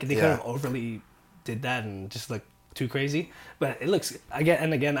feel like they kind of overly did that and just looked too crazy. But it looks,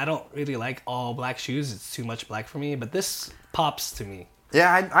 again, I don't really like all black shoes. It's too much black for me. But this pops to me.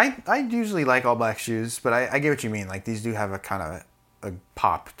 Yeah, I usually like all black shoes, but I get what you mean. Like, these do have a kind of a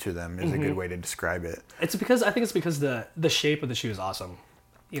pop to them is a good way to describe it. I think it's because the shape of the shoe is awesome.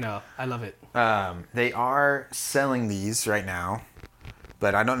 I love it. They are selling these right now,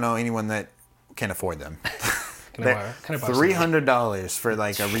 but I don't know anyone that can afford them. Can I borrow $300 for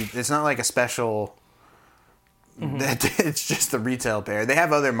it's not like a special. It's just the retail pair. They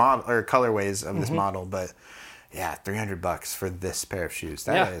have other model or colorways of this model, but yeah, $300 for this pair of shoes.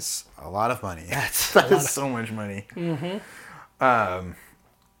 That is a lot of money. That is so much money.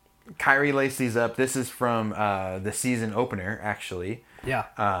 Kyrie laced these up. This is from the season opener, actually.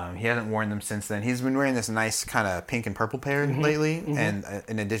 Yeah. He hasn't worn them since then. He's been wearing this nice kind of pink and purple pair lately, and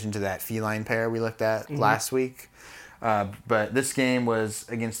in addition to that feline pair we looked at last week. But this game was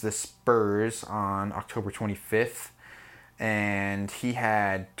against the Spurs on October 25th, and he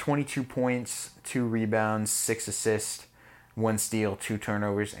had 22 points, 2 rebounds, 6 assists, 1 steal, 2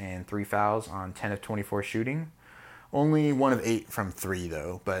 turnovers, and 3 fouls on 10 of 24 shooting. Only 1 of 8 from 3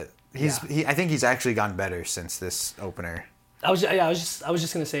 though, but I think he's actually gotten better since this opener. I was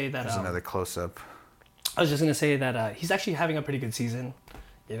just gonna say that. There's another close up. I was just gonna say that he's actually having a pretty good season.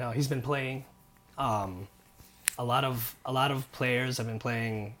 He's been playing. A lot of players have been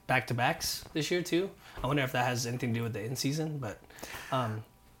playing back-to-backs this year too. I wonder if that has anything to do with the in-season, but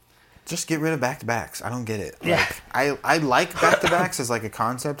just get rid of back-to-backs. I don't get it. Yeah. I like back-to-backs as a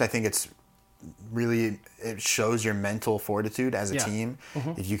concept. I think it shows your mental fortitude as a team.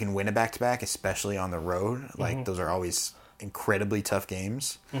 If you can win a back-to-back, especially on the road, those are always incredibly tough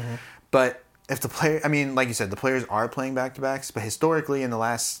games. But if the player, like you said, the players are playing back-to-backs, but historically in the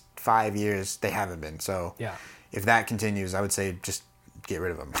last 5 years, they haven't been. So if that continues, I would say just get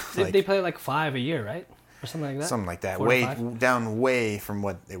rid of them. They play like 5 a year, right? Or something like that? Something like that. 4 to 5? Way from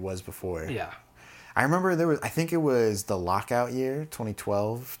what it was before. Yeah. I remember I think it was the lockout year,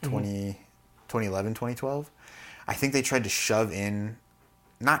 2012, 2011, 2012. I think they tried to shove in,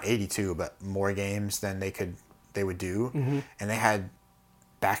 not 82, but more games than they would do. And they had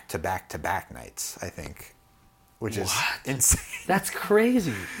back-to-back-to-back nights, I think, which is insane. That's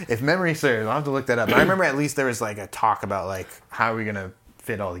crazy. If memory serves, I'll have to look that up. But I remember at least there was like a talk about like, how are we going to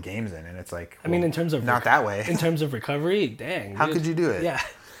fit all the games in? And it's like, I mean, in terms of not that way. In terms of recovery, dang. How could you do it? Yeah.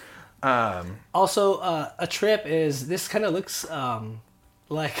 Also, a trip is, this kind of looks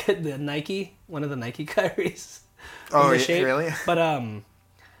like the Nike, one of the Nike Kyries. Oh, really? But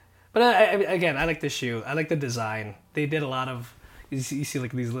again, I like the shoe. I like the design. They did a lot of, you see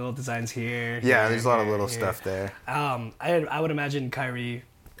like these little designs here. Yeah, here, there's a lot of here, little here. stuff there. I would imagine Kyrie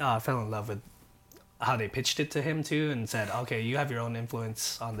fell in love with how they pitched it to him too, and said, "Okay, you have your own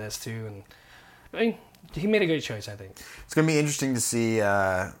influence on this too." And I mean, he made a great choice, I think. It's gonna be interesting to see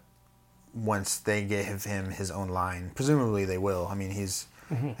once they give him his own line. Presumably they will. I mean, he's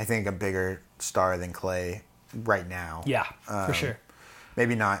I think a bigger star than Clay right now. Yeah, for sure.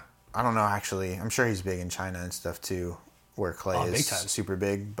 Maybe not. I don't know. Actually, I'm sure he's big in China and stuff too, where Clay is big time. super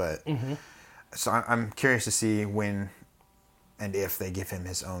big. But so I'm curious to see when and if they give him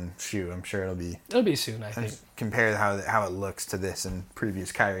his own shoe. I'm sure it'll be soon, I think. compare how it looks to this and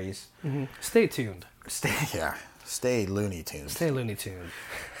previous Kyries. Stay tuned. Stay Looney Tunes. Stay Looney Tunes.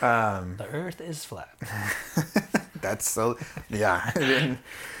 The Earth is flat. That's so yeah. And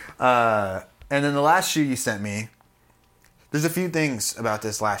then the last shoe you sent me. There's a few things about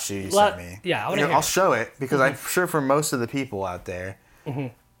this last shoe you sent me. Yeah, I want to hear. I'll show it because I'm sure for most of the people out there,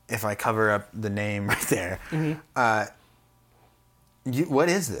 if I cover up the name right there, what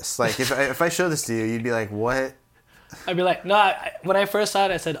is this? Like, if I show this to you, you'd be like, what? I'd be like, no. When I first saw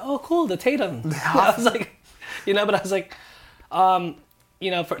it, I said, "Oh, cool, the Tatum." I was like, but I was like,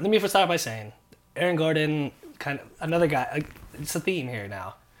 let me first start by saying, Aaron Gordon, kind of another guy. Like, it's a theme here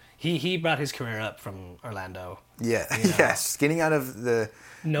now. He brought his career up from Orlando. Yeah. Yes. Getting out of the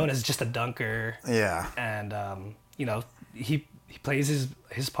known as just a dunker. Yeah. And he plays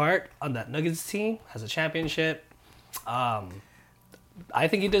his part on that Nuggets team, has a championship. I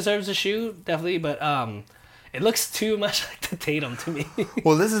think he deserves a shoe, definitely, but it looks too much like the Tatum to me.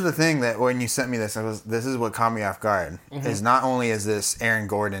 Well, this is the thing that when you sent me this, this is what caught me off guard. Is not only is this Aaron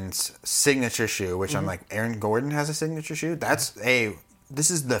Gordon's signature shoe, which I'm like, Aaron Gordon has a signature shoe? This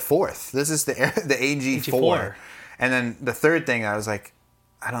is the fourth. This is the AG4. And then the third thing I was like,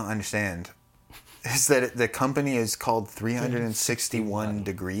 I don't understand, is that the company is called 361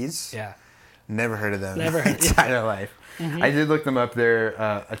 Degrees. Yeah. Never heard of them Never in my entire life. I did look them up. They're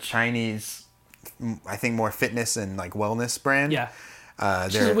a Chinese, I think more fitness and like wellness brand. Yeah.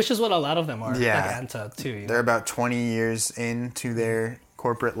 Which is what a lot of them are. Yeah. Like Anta too. They're about 20 years into their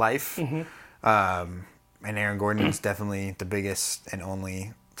corporate life. And Aaron Gordon is definitely the biggest and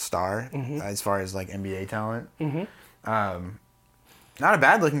only star as far as like NBA talent. Not a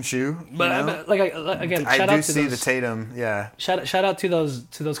bad looking shoe, but again, I shout do out to see those, the Tatum. Yeah, shout out to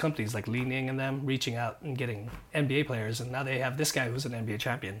those companies like Li Ning and them reaching out and getting NBA players, and now they have this guy who's an NBA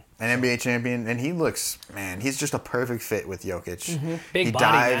champion. An NBA champion, and he's just a perfect fit with Jokic. Big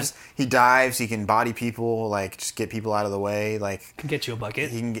body, man. He dives. He can body people, like just get people out of the way. Like Can get you a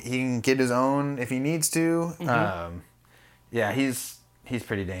bucket. he can get his own if he needs to. Yeah, he's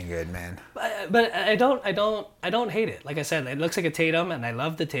pretty dang good, man. But I don't hate it. Like I said, it looks like a Tatum, and I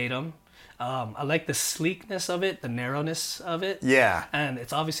love the Tatum. I like the sleekness of it, the narrowness of it. Yeah. And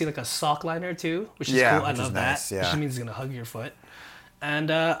it's obviously like a sock liner too, which is Yeah, cool. I which is love nice, that. yeah. Which means it's gonna hug your foot.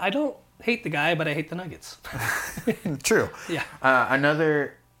 And I don't hate the guy, but I hate the Nuggets. True. Yeah.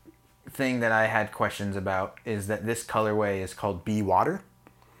 Another thing that I had questions about is that this colorway is called Be Water.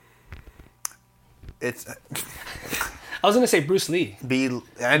 It's I was gonna say Bruce Lee.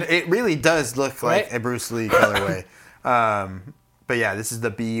 and it really does look like Right? a Bruce Lee colorway. But yeah, this is the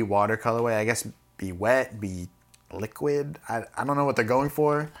Be Water colorway. I guess Be Wet, Be Liquid. I don't know what they're going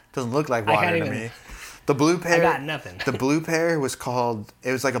for. Doesn't look like water to me. The blue pair. I got nothing. The blue pair was called.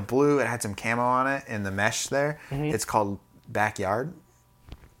 It was like a blue. It had some camo on it in the mesh there. It's called Backyard.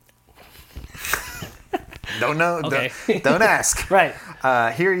 Don't know. Okay. Don't ask. Right.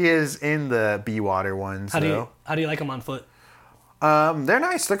 Here he is in the Be Water ones. How do you like him on foot? They're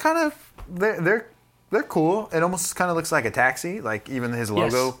nice. They're kind of they're cool. It almost kind of looks like a taxi. Like even his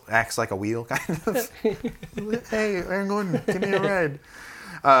logo acts like a wheel, kind of. Hey, Aaron Gordon, give me a ride.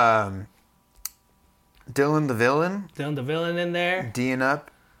 Dylan the Villain. Dylan the Villain in there. D'ing up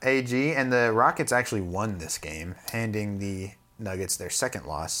AG, and the Rockets actually won this game, handing the Nuggets their second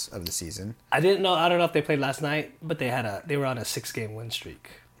loss of the season. I don't know if they played last night, but they were on a 6-game win streak.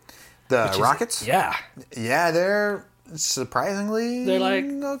 The Rockets? Yeah. Yeah, they're surprisingly They're like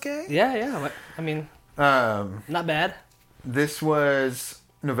okay. Yeah. I mean, not bad. This was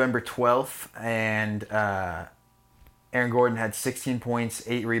November 12th, and Aaron Gordon had 16 points,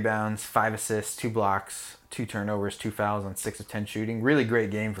 8 rebounds, 5 assists, 2 blocks, 2 turnovers, 2 fouls on 6 of 10 shooting. Really great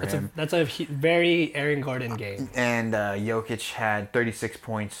game for him. That's a very Aaron Gordon game. And Jokic had 36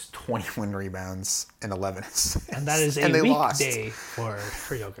 points, 21 rebounds, and 11 assists. And that is a weekday for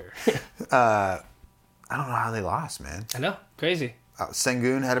Joker. I don't know how they lost, man. I know. Crazy.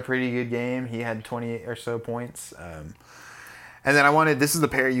 Sengun had a pretty good game. He had 20 or so points. And then this is the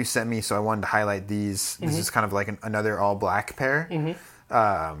pair you sent me, so I wanted to highlight these. This is kind of like another all-black pair.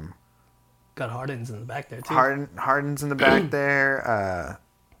 Got Harden's in the back there, too. Harden's in the back there.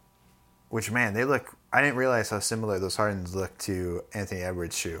 Which, man, they look... I didn't realize how similar those Hardens look to Anthony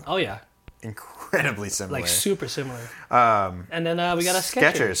Edwards' shoe. Oh, yeah. Incredibly similar. Like, super similar. And then we got a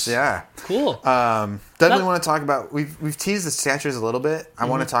Skechers. Yeah. Cool. Definitely want to talk about... We've teased the Skechers a little bit. I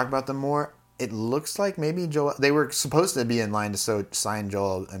want to talk about them more. It looks like maybe they were supposed to be in line to sign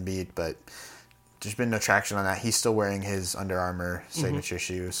Joel Embiid, but there's been no traction on that. He's still wearing his Under Armour signature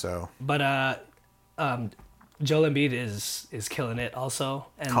shoe, so. But Joel Embiid is killing it also,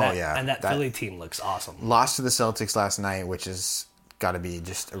 and that Philly team looks awesome. Lost to the Celtics last night, which has got to be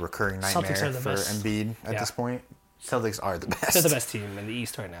just a recurring nightmare for Embiid at this point. Celtics are the best. They're the best team in the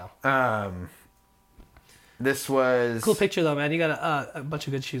East right now. This was cool picture though, man. You got a bunch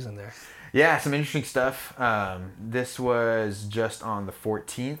of good shoes in there. Yeah, some interesting stuff. This was just on the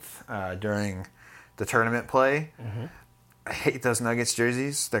 14th during the tournament play. I hate those Nuggets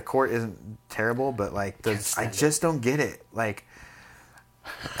jerseys. Their court isn't terrible, but like I just don't get it. Like,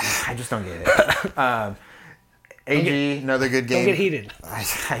 I just don't get it. AG, another good game. Don't get heated.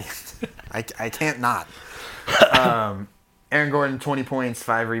 I can't not. Aaron Gordon, 20 points,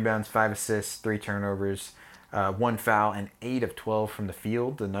 5 rebounds, 5 assists, 3 turnovers. 1 foul and 8 of 12 from the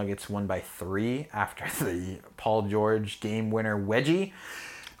field. The Nuggets won by 3 after the Paul George game winner wedgie.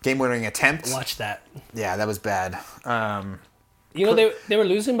 Game winning attempt. Watch that. Yeah, that was bad. They were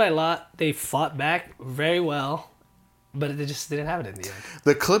losing by a lot. They fought back very well, but they just didn't have it in the end.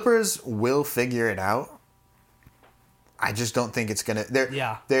 The Clippers will figure it out. I just don't think it's going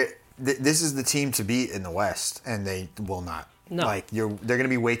to... This is the team to beat in the West, and they will not. No. Like they're going to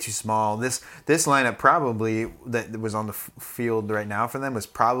be way too small. This lineup probably that was on the field right now for them was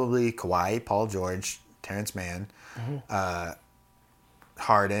probably Kawhi, Paul George, Terrence Mann,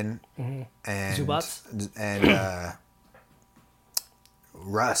 Harden, and Zubats? and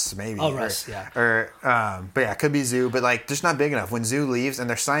Russ maybe. Oh, Russ, yeah. But yeah, it could be Zoo, but like just not big enough. When Zoo leaves and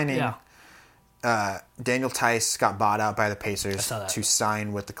they're signing, Daniel Tice got bought out by the Pacers to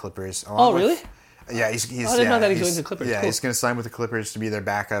sign with the Clippers. Oh, really? Yeah, he's I didn't know that he's going to the Clippers. Yeah, cool. He's going to sign with the Clippers to be their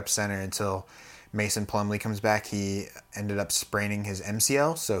backup center until Mason Plumlee comes back. He ended up spraining his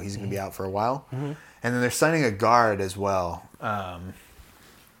MCL, so he's going to be out for a while. And then they're signing a guard as well. Let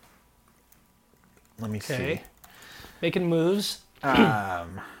me see. Making moves.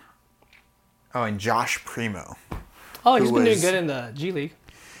 And Josh Primo. Oh, he's been doing good in the G League.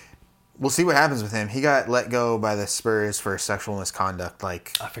 We'll see what happens with him. He got let go by the Spurs for sexual misconduct, I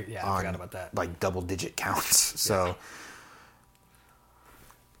forgot about that. Like double-digit counts. So,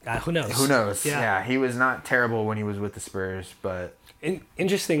 who knows? Who knows? Yeah, he was not terrible when he was with the Spurs, but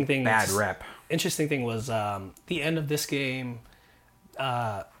interesting thing. Bad rep. Interesting thing was the end of this game.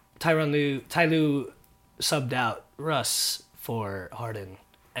 Ty Lue subbed out Russ for Harden,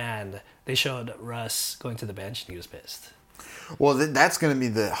 and they showed Russ going to the bench, and he was pissed. Well, that's going to be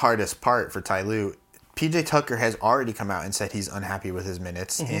the hardest part for Ty Lue. PJ Tucker has already come out and said he's unhappy with his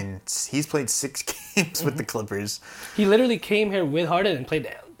minutes, and he's played 6 games with the Clippers. He literally came here with Harden and played,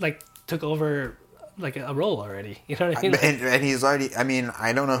 took over a role already. You know what I mean? And he's already. I mean,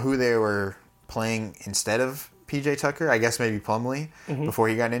 I don't know who they were playing instead of PJ Tucker. I guess maybe Plumlee before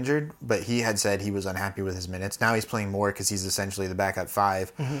he got injured, but he had said he was unhappy with his minutes. Now he's playing more because he's essentially the backup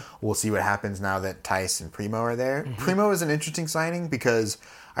 5. We'll see what happens now that Tice and Primo are there. Primo is an interesting signing because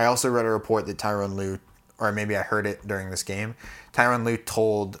I also read a report that Tyronn Lue, or maybe I heard it during this game, Tyronn Lue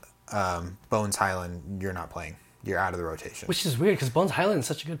told Bones Highland, "You're not playing. You're out of the rotation." Which is weird because Bones Highland is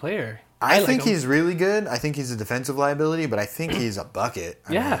such a good player. I think he's really good. I think he's a defensive liability, but I think he's a bucket.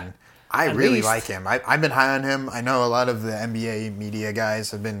 I mean, I really like him. I've been high on him. I know a lot of the NBA media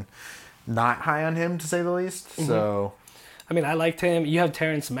guys have been not high on him, to say the least. So, I mean, I liked him. You have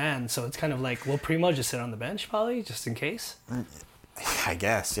Terrence Mann, so it's kind of like, will Primo just sit on the bench, probably, just in case? I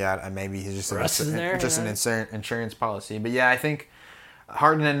guess, yeah. Maybe he's just Russ is there, just an insurance policy. But yeah, I think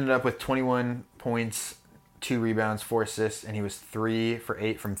Harden ended up with 21 points, 2 rebounds, 4 assists, and he was 3 for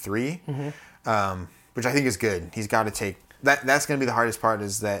 8 from 3, which I think is good. He's got to take that. That's going to be the hardest part.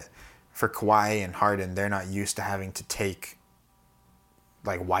 Is that for Kawhi and Harden, they're not used to having to take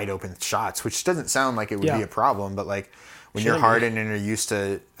like wide open shots, which doesn't sound like it would be a problem, but like when you're Harden and you're used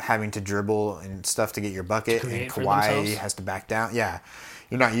to having to dribble and stuff to get your bucket, and Kawhi has to back down,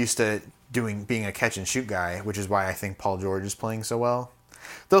 you're not used to being a catch and shoot guy, which is why I think Paul George is playing so well.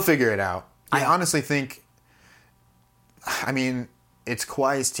 They'll figure it out. Yeah. I honestly think, I mean, it's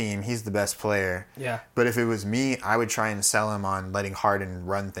Kawhi's team. He's the best player. Yeah. But if it was me, I would try and sell him on letting Harden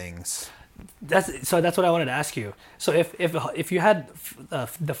run things. That's what I wanted to ask you. So if you had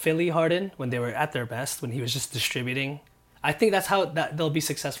the Philly Harden when they were at their best, when he was just distributing, I think that's how they'll be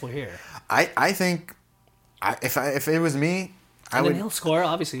successful here. I think if it was me, and then he'll score,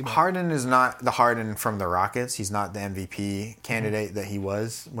 obviously. But Harden is not the Harden from the Rockets. He's not the MVP candidate that he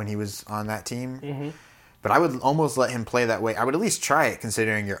was when he was on that team. Mm-hmm. But I would almost let him play that way. I would at least try it,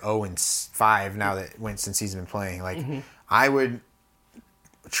 considering you're 0-5 now since he's been playing. Like I would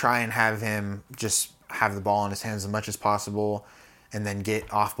try and have him just have the ball in his hands as much as possible, and then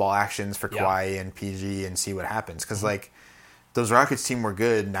get off-ball actions for Kawhi and PG and see what happens. Because like those Rockets team were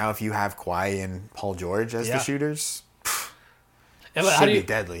good. Now if you have Kawhi and Paul George as the shooters, should be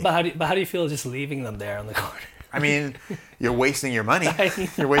deadly. But how do you feel just leaving them there on the corner? I mean, you're wasting your money.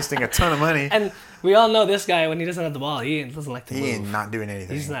 You're wasting a ton of money. And we all know this guy, when he doesn't have the ball, he doesn't like to move. He ain't not doing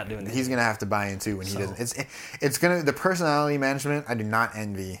anything. He's not doing anything. He's going to have to buy in too when he doesn't. It's going to, the personality management, I do not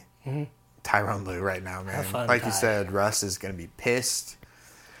envy Tyrone Lue right now, man. Like you said, Russ is going to be pissed.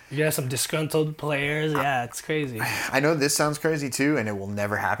 You have some disgruntled players. Yeah, it's crazy. I know this sounds crazy too, and it will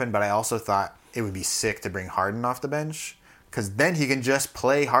never happen, but I also thought it would be sick to bring Harden off the bench, because then he can just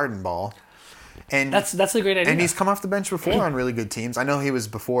play Harden ball. And that's a great idea. And he's come off the bench before on really good teams. I know that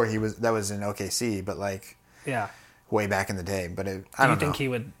was in OKC, but like way back in the day. But I don't know. Do you think he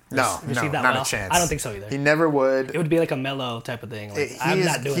would receive that not well? a chance. I don't think so either. He never would. It would be like a Melo type of thing. Like, I'm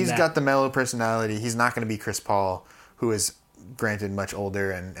not doing that. He's got the Melo personality. He's not going to be Chris Paul, who is granted much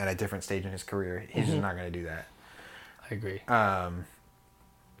older and at a different stage in his career. He's just not going to do that. I agree. But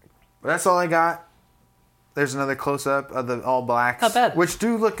that's all I got. There's another close-up of the All Blacks. Not bad. Which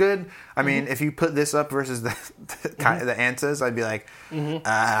do look good. I mean, if you put this up versus the Antas, I'd be like,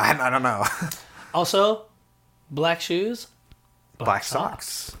 I don't know. Also, black shoes, black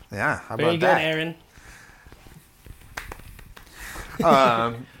socks. Yeah, how Very about good, that? Aaron.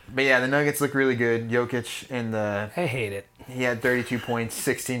 But yeah, the Nuggets look really good. Jokic I hate it. He had 32 points,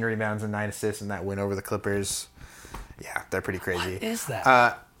 16 rebounds, and 9 assists in that win over the Clippers. Yeah, they're pretty crazy. What is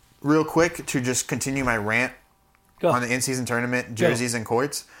that? Real quick, to just continue my rant on the in-season tournament, jerseys and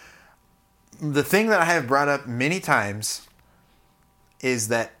courts. The thing that I have brought up many times is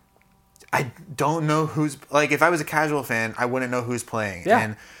that I don't know who's... Like, if I was a casual fan, I wouldn't know who's playing.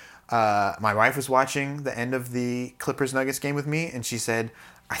 Yeah. And my wife was watching the end of the Clippers-Nuggets game with me, and she said,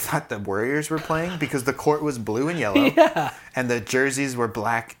 I thought the Warriors were playing because the court was blue and yellow, and the jerseys were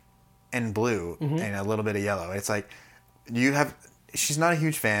black and blue and a little bit of yellow. It's like, she's not a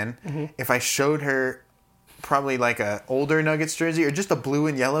huge fan. If I showed her probably like a older Nuggets jersey or just a blue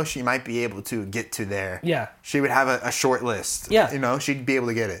and yellow, she might be able to get to there. Yeah. She would have a short list. Yeah. You know, she'd be able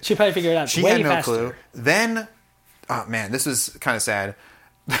to get it. She'd probably figure it out. She had no clue. Then, oh man, this was kind of sad.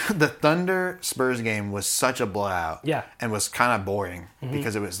 The Thunder Spurs game was such a blowout. Yeah. And was kind of boring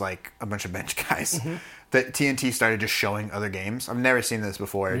because it was like a bunch of bench guys. That TNT started just showing other games. I've never seen this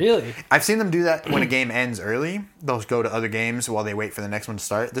before. Really? I've seen them do that when a game ends early. They'll go to other games while they wait for the next one to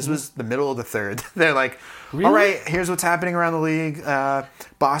start. This was the middle of the third. They're like, all right, here's what's happening around the league.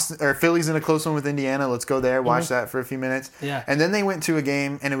 Boston or Philly's in a close one with Indiana. Let's go there, watch that for a few minutes. Yeah. And then they went to a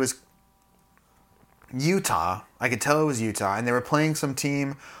game, and it was Utah. I could tell it was Utah, and they were playing some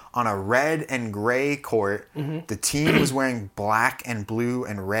team on a red and gray court. The team was wearing black and blue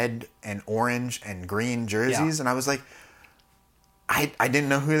and red and orange and green jerseys. And I was like, I didn't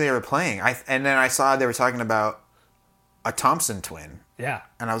know who they were playing. And then I saw they were talking about a Thompson twin. Yeah.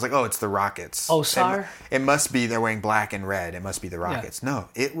 And I was like, oh, it's the Rockets. Oh, sorry. It must be they're wearing black and red. It must be the Rockets. Yeah. No,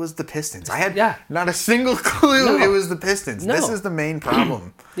 it was the Pistons. I had not a single clue it was the Pistons. No. This is the main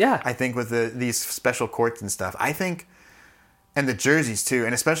problem. I think with these special courts and stuff. I think... And the jerseys, too.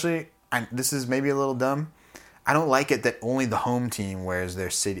 And especially, this is maybe a little dumb, I don't like it that only the home team wears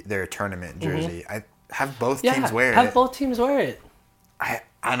their tournament jersey. I have both teams wear it. Have both teams wear it. I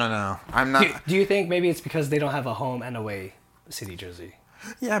don't know. I'm not... Do you think maybe it's because they don't have a home and away city jersey?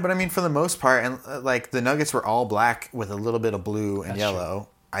 Yeah, but I mean, for the most part, and like the Nuggets were all black with a little bit of blue and That's yellow.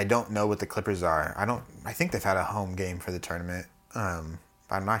 I don't know what the Clippers are. I think they've had a home game for the tournament. I'm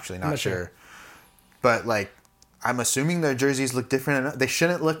actually not sure. But like, I'm assuming their jerseys look different. They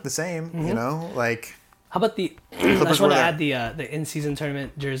shouldn't look the same, you know? Like, How about the? I just want to add the in-season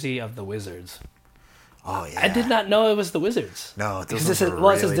tournament jersey of the Wizards. oh yeah, I did not know it was the Wizards. No, those because ones this is were well,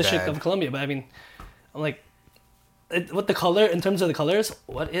 it says really District bad. of Columbia, but I mean, I'm like, what the color in terms of the colors?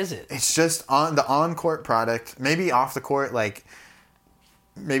 What is it? It's just on the on-court product. Maybe off the court, like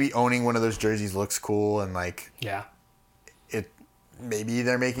maybe owning one of those jerseys looks cool, and like Yeah, it. Maybe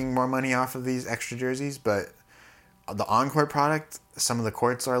they're making more money off of these extra jerseys, but the on-court product, some of the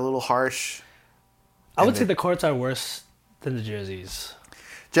courts are a little harsh. I would say the courts are worse than the jerseys.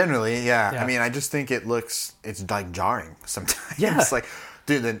 Generally, yeah. Yeah. I mean, I just think it's like jarring sometimes. Yeah. It's like,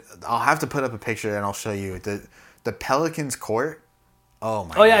 dude, I'll have to put up a picture and I'll show you the Pelicans court. Oh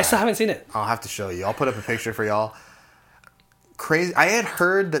my! Oh yeah, God. I still haven't seen it. I'll have to show you. I'll put up a picture for y'all. Crazy. I had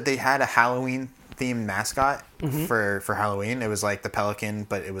heard that they had a Halloween themed mascot for Halloween. It was like the pelican,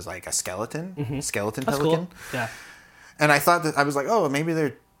 but it was like a skeleton That's pelican. cool. Yeah. And I thought that I was like, oh, maybe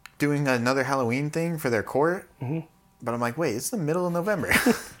they're doing another Halloween thing for their court. But I'm like, wait, it's the middle of November.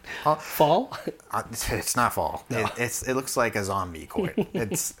 Fall. It's not fall. No. It looks like a zombie court.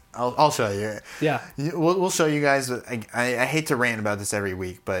 I'll show you. Yeah. We'll show you guys. I hate to rant about this every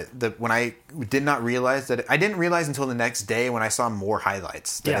week, but when I did not realize that I didn't realize until the next day when I saw more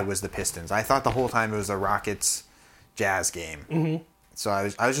highlights that it was the Pistons. I thought the whole time it was a Rockets Jazz game. So I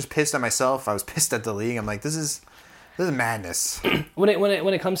was just pissed at myself. I was pissed at the league. I'm like, this is madness. When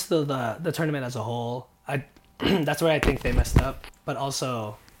it comes to the tournament as a whole, that's where I think they messed up. But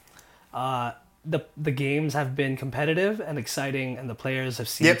also, the games have been competitive and exciting, and the players have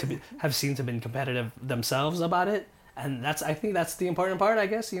seemed to been competitive themselves about it. And I think that's the important part, I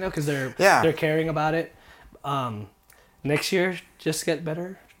guess, because they're caring about it. Next year, just get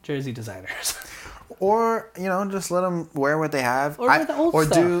better jersey designers. Or just let them wear what they have, Or wear the old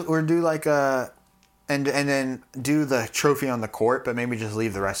stuff. do like a. And then do the trophy on the court, but maybe just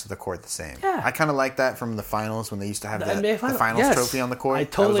leave the rest of the court the same. Yeah. I kind of like that from the finals when they used to have the NBA finals yes. trophy on the court. I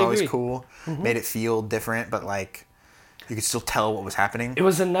totally that was always agree. cool. Made it feel different, but like you could still tell what was happening. It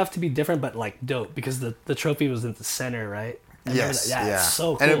was enough to be different, but like dope because the trophy was in the center, right? And Yes, yeah, it's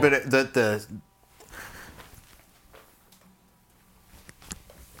so cool. And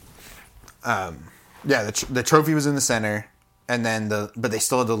the the trophy was in the center, and then but they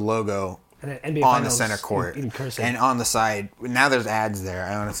still had the logo and then NBA on Finals the center court in cursive. and on the side. Now there's ads there.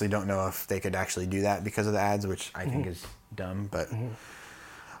 I honestly don't know if they could actually do that because of the ads, which I think is dumb, but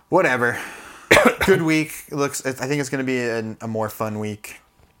whatever. Good week. I think it's going to be a more fun week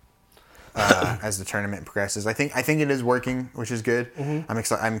as the tournament progresses. I think it is working, which is good. I'm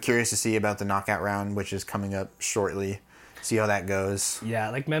excited. I'm curious to see about the knockout round, which is coming up shortly. See how that goes. Yeah,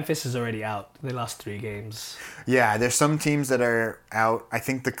 like Memphis is already out. They lost 3 games. Yeah, there's some teams that are out. I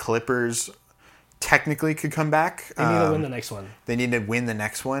think the Clippers technically could come back. They need to win the next one. They need to win the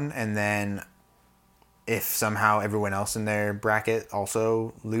next one, and then if somehow everyone else in their bracket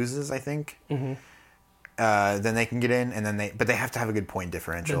also loses, I think, then they can get in. And then but they have to have a good point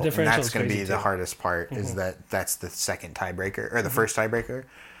differential. The differential and that's is going to be crazy the too. hardest part. Is that's the second tiebreaker or the first tiebreaker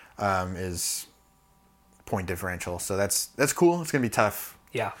is point differential. So that's cool. It's going to be tough.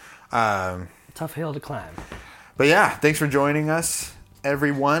 Yeah. Tough hill to climb. But yeah, thanks for joining us,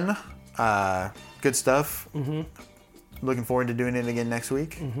 everyone. Good stuff. Looking forward to doing it again next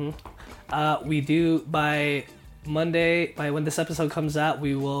week. We do by Monday, by when this episode comes out,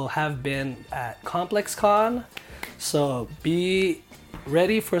 we will have been at ComplexCon. So be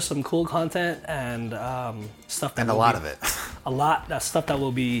ready for some cool content and stuff. And a lot of it. That stuff that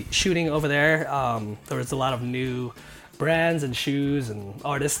we'll be shooting over there. There's a lot of new brands and shoes and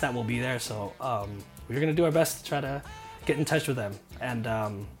artists that will be there. So we're going to do our best to try to get in touch with them. And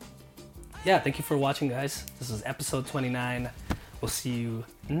yeah, thank you for watching, guys. This is episode 29. We'll see you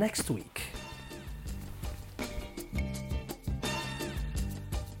next week.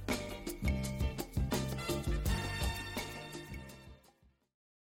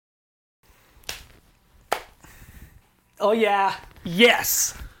 Oh yeah.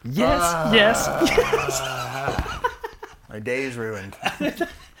 Yes. Yes. My day is ruined.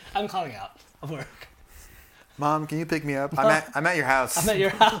 I'm calling out of work. Mom, can you pick me up? I'm at your house. I'm at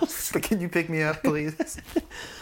your house. But can you pick me up, please?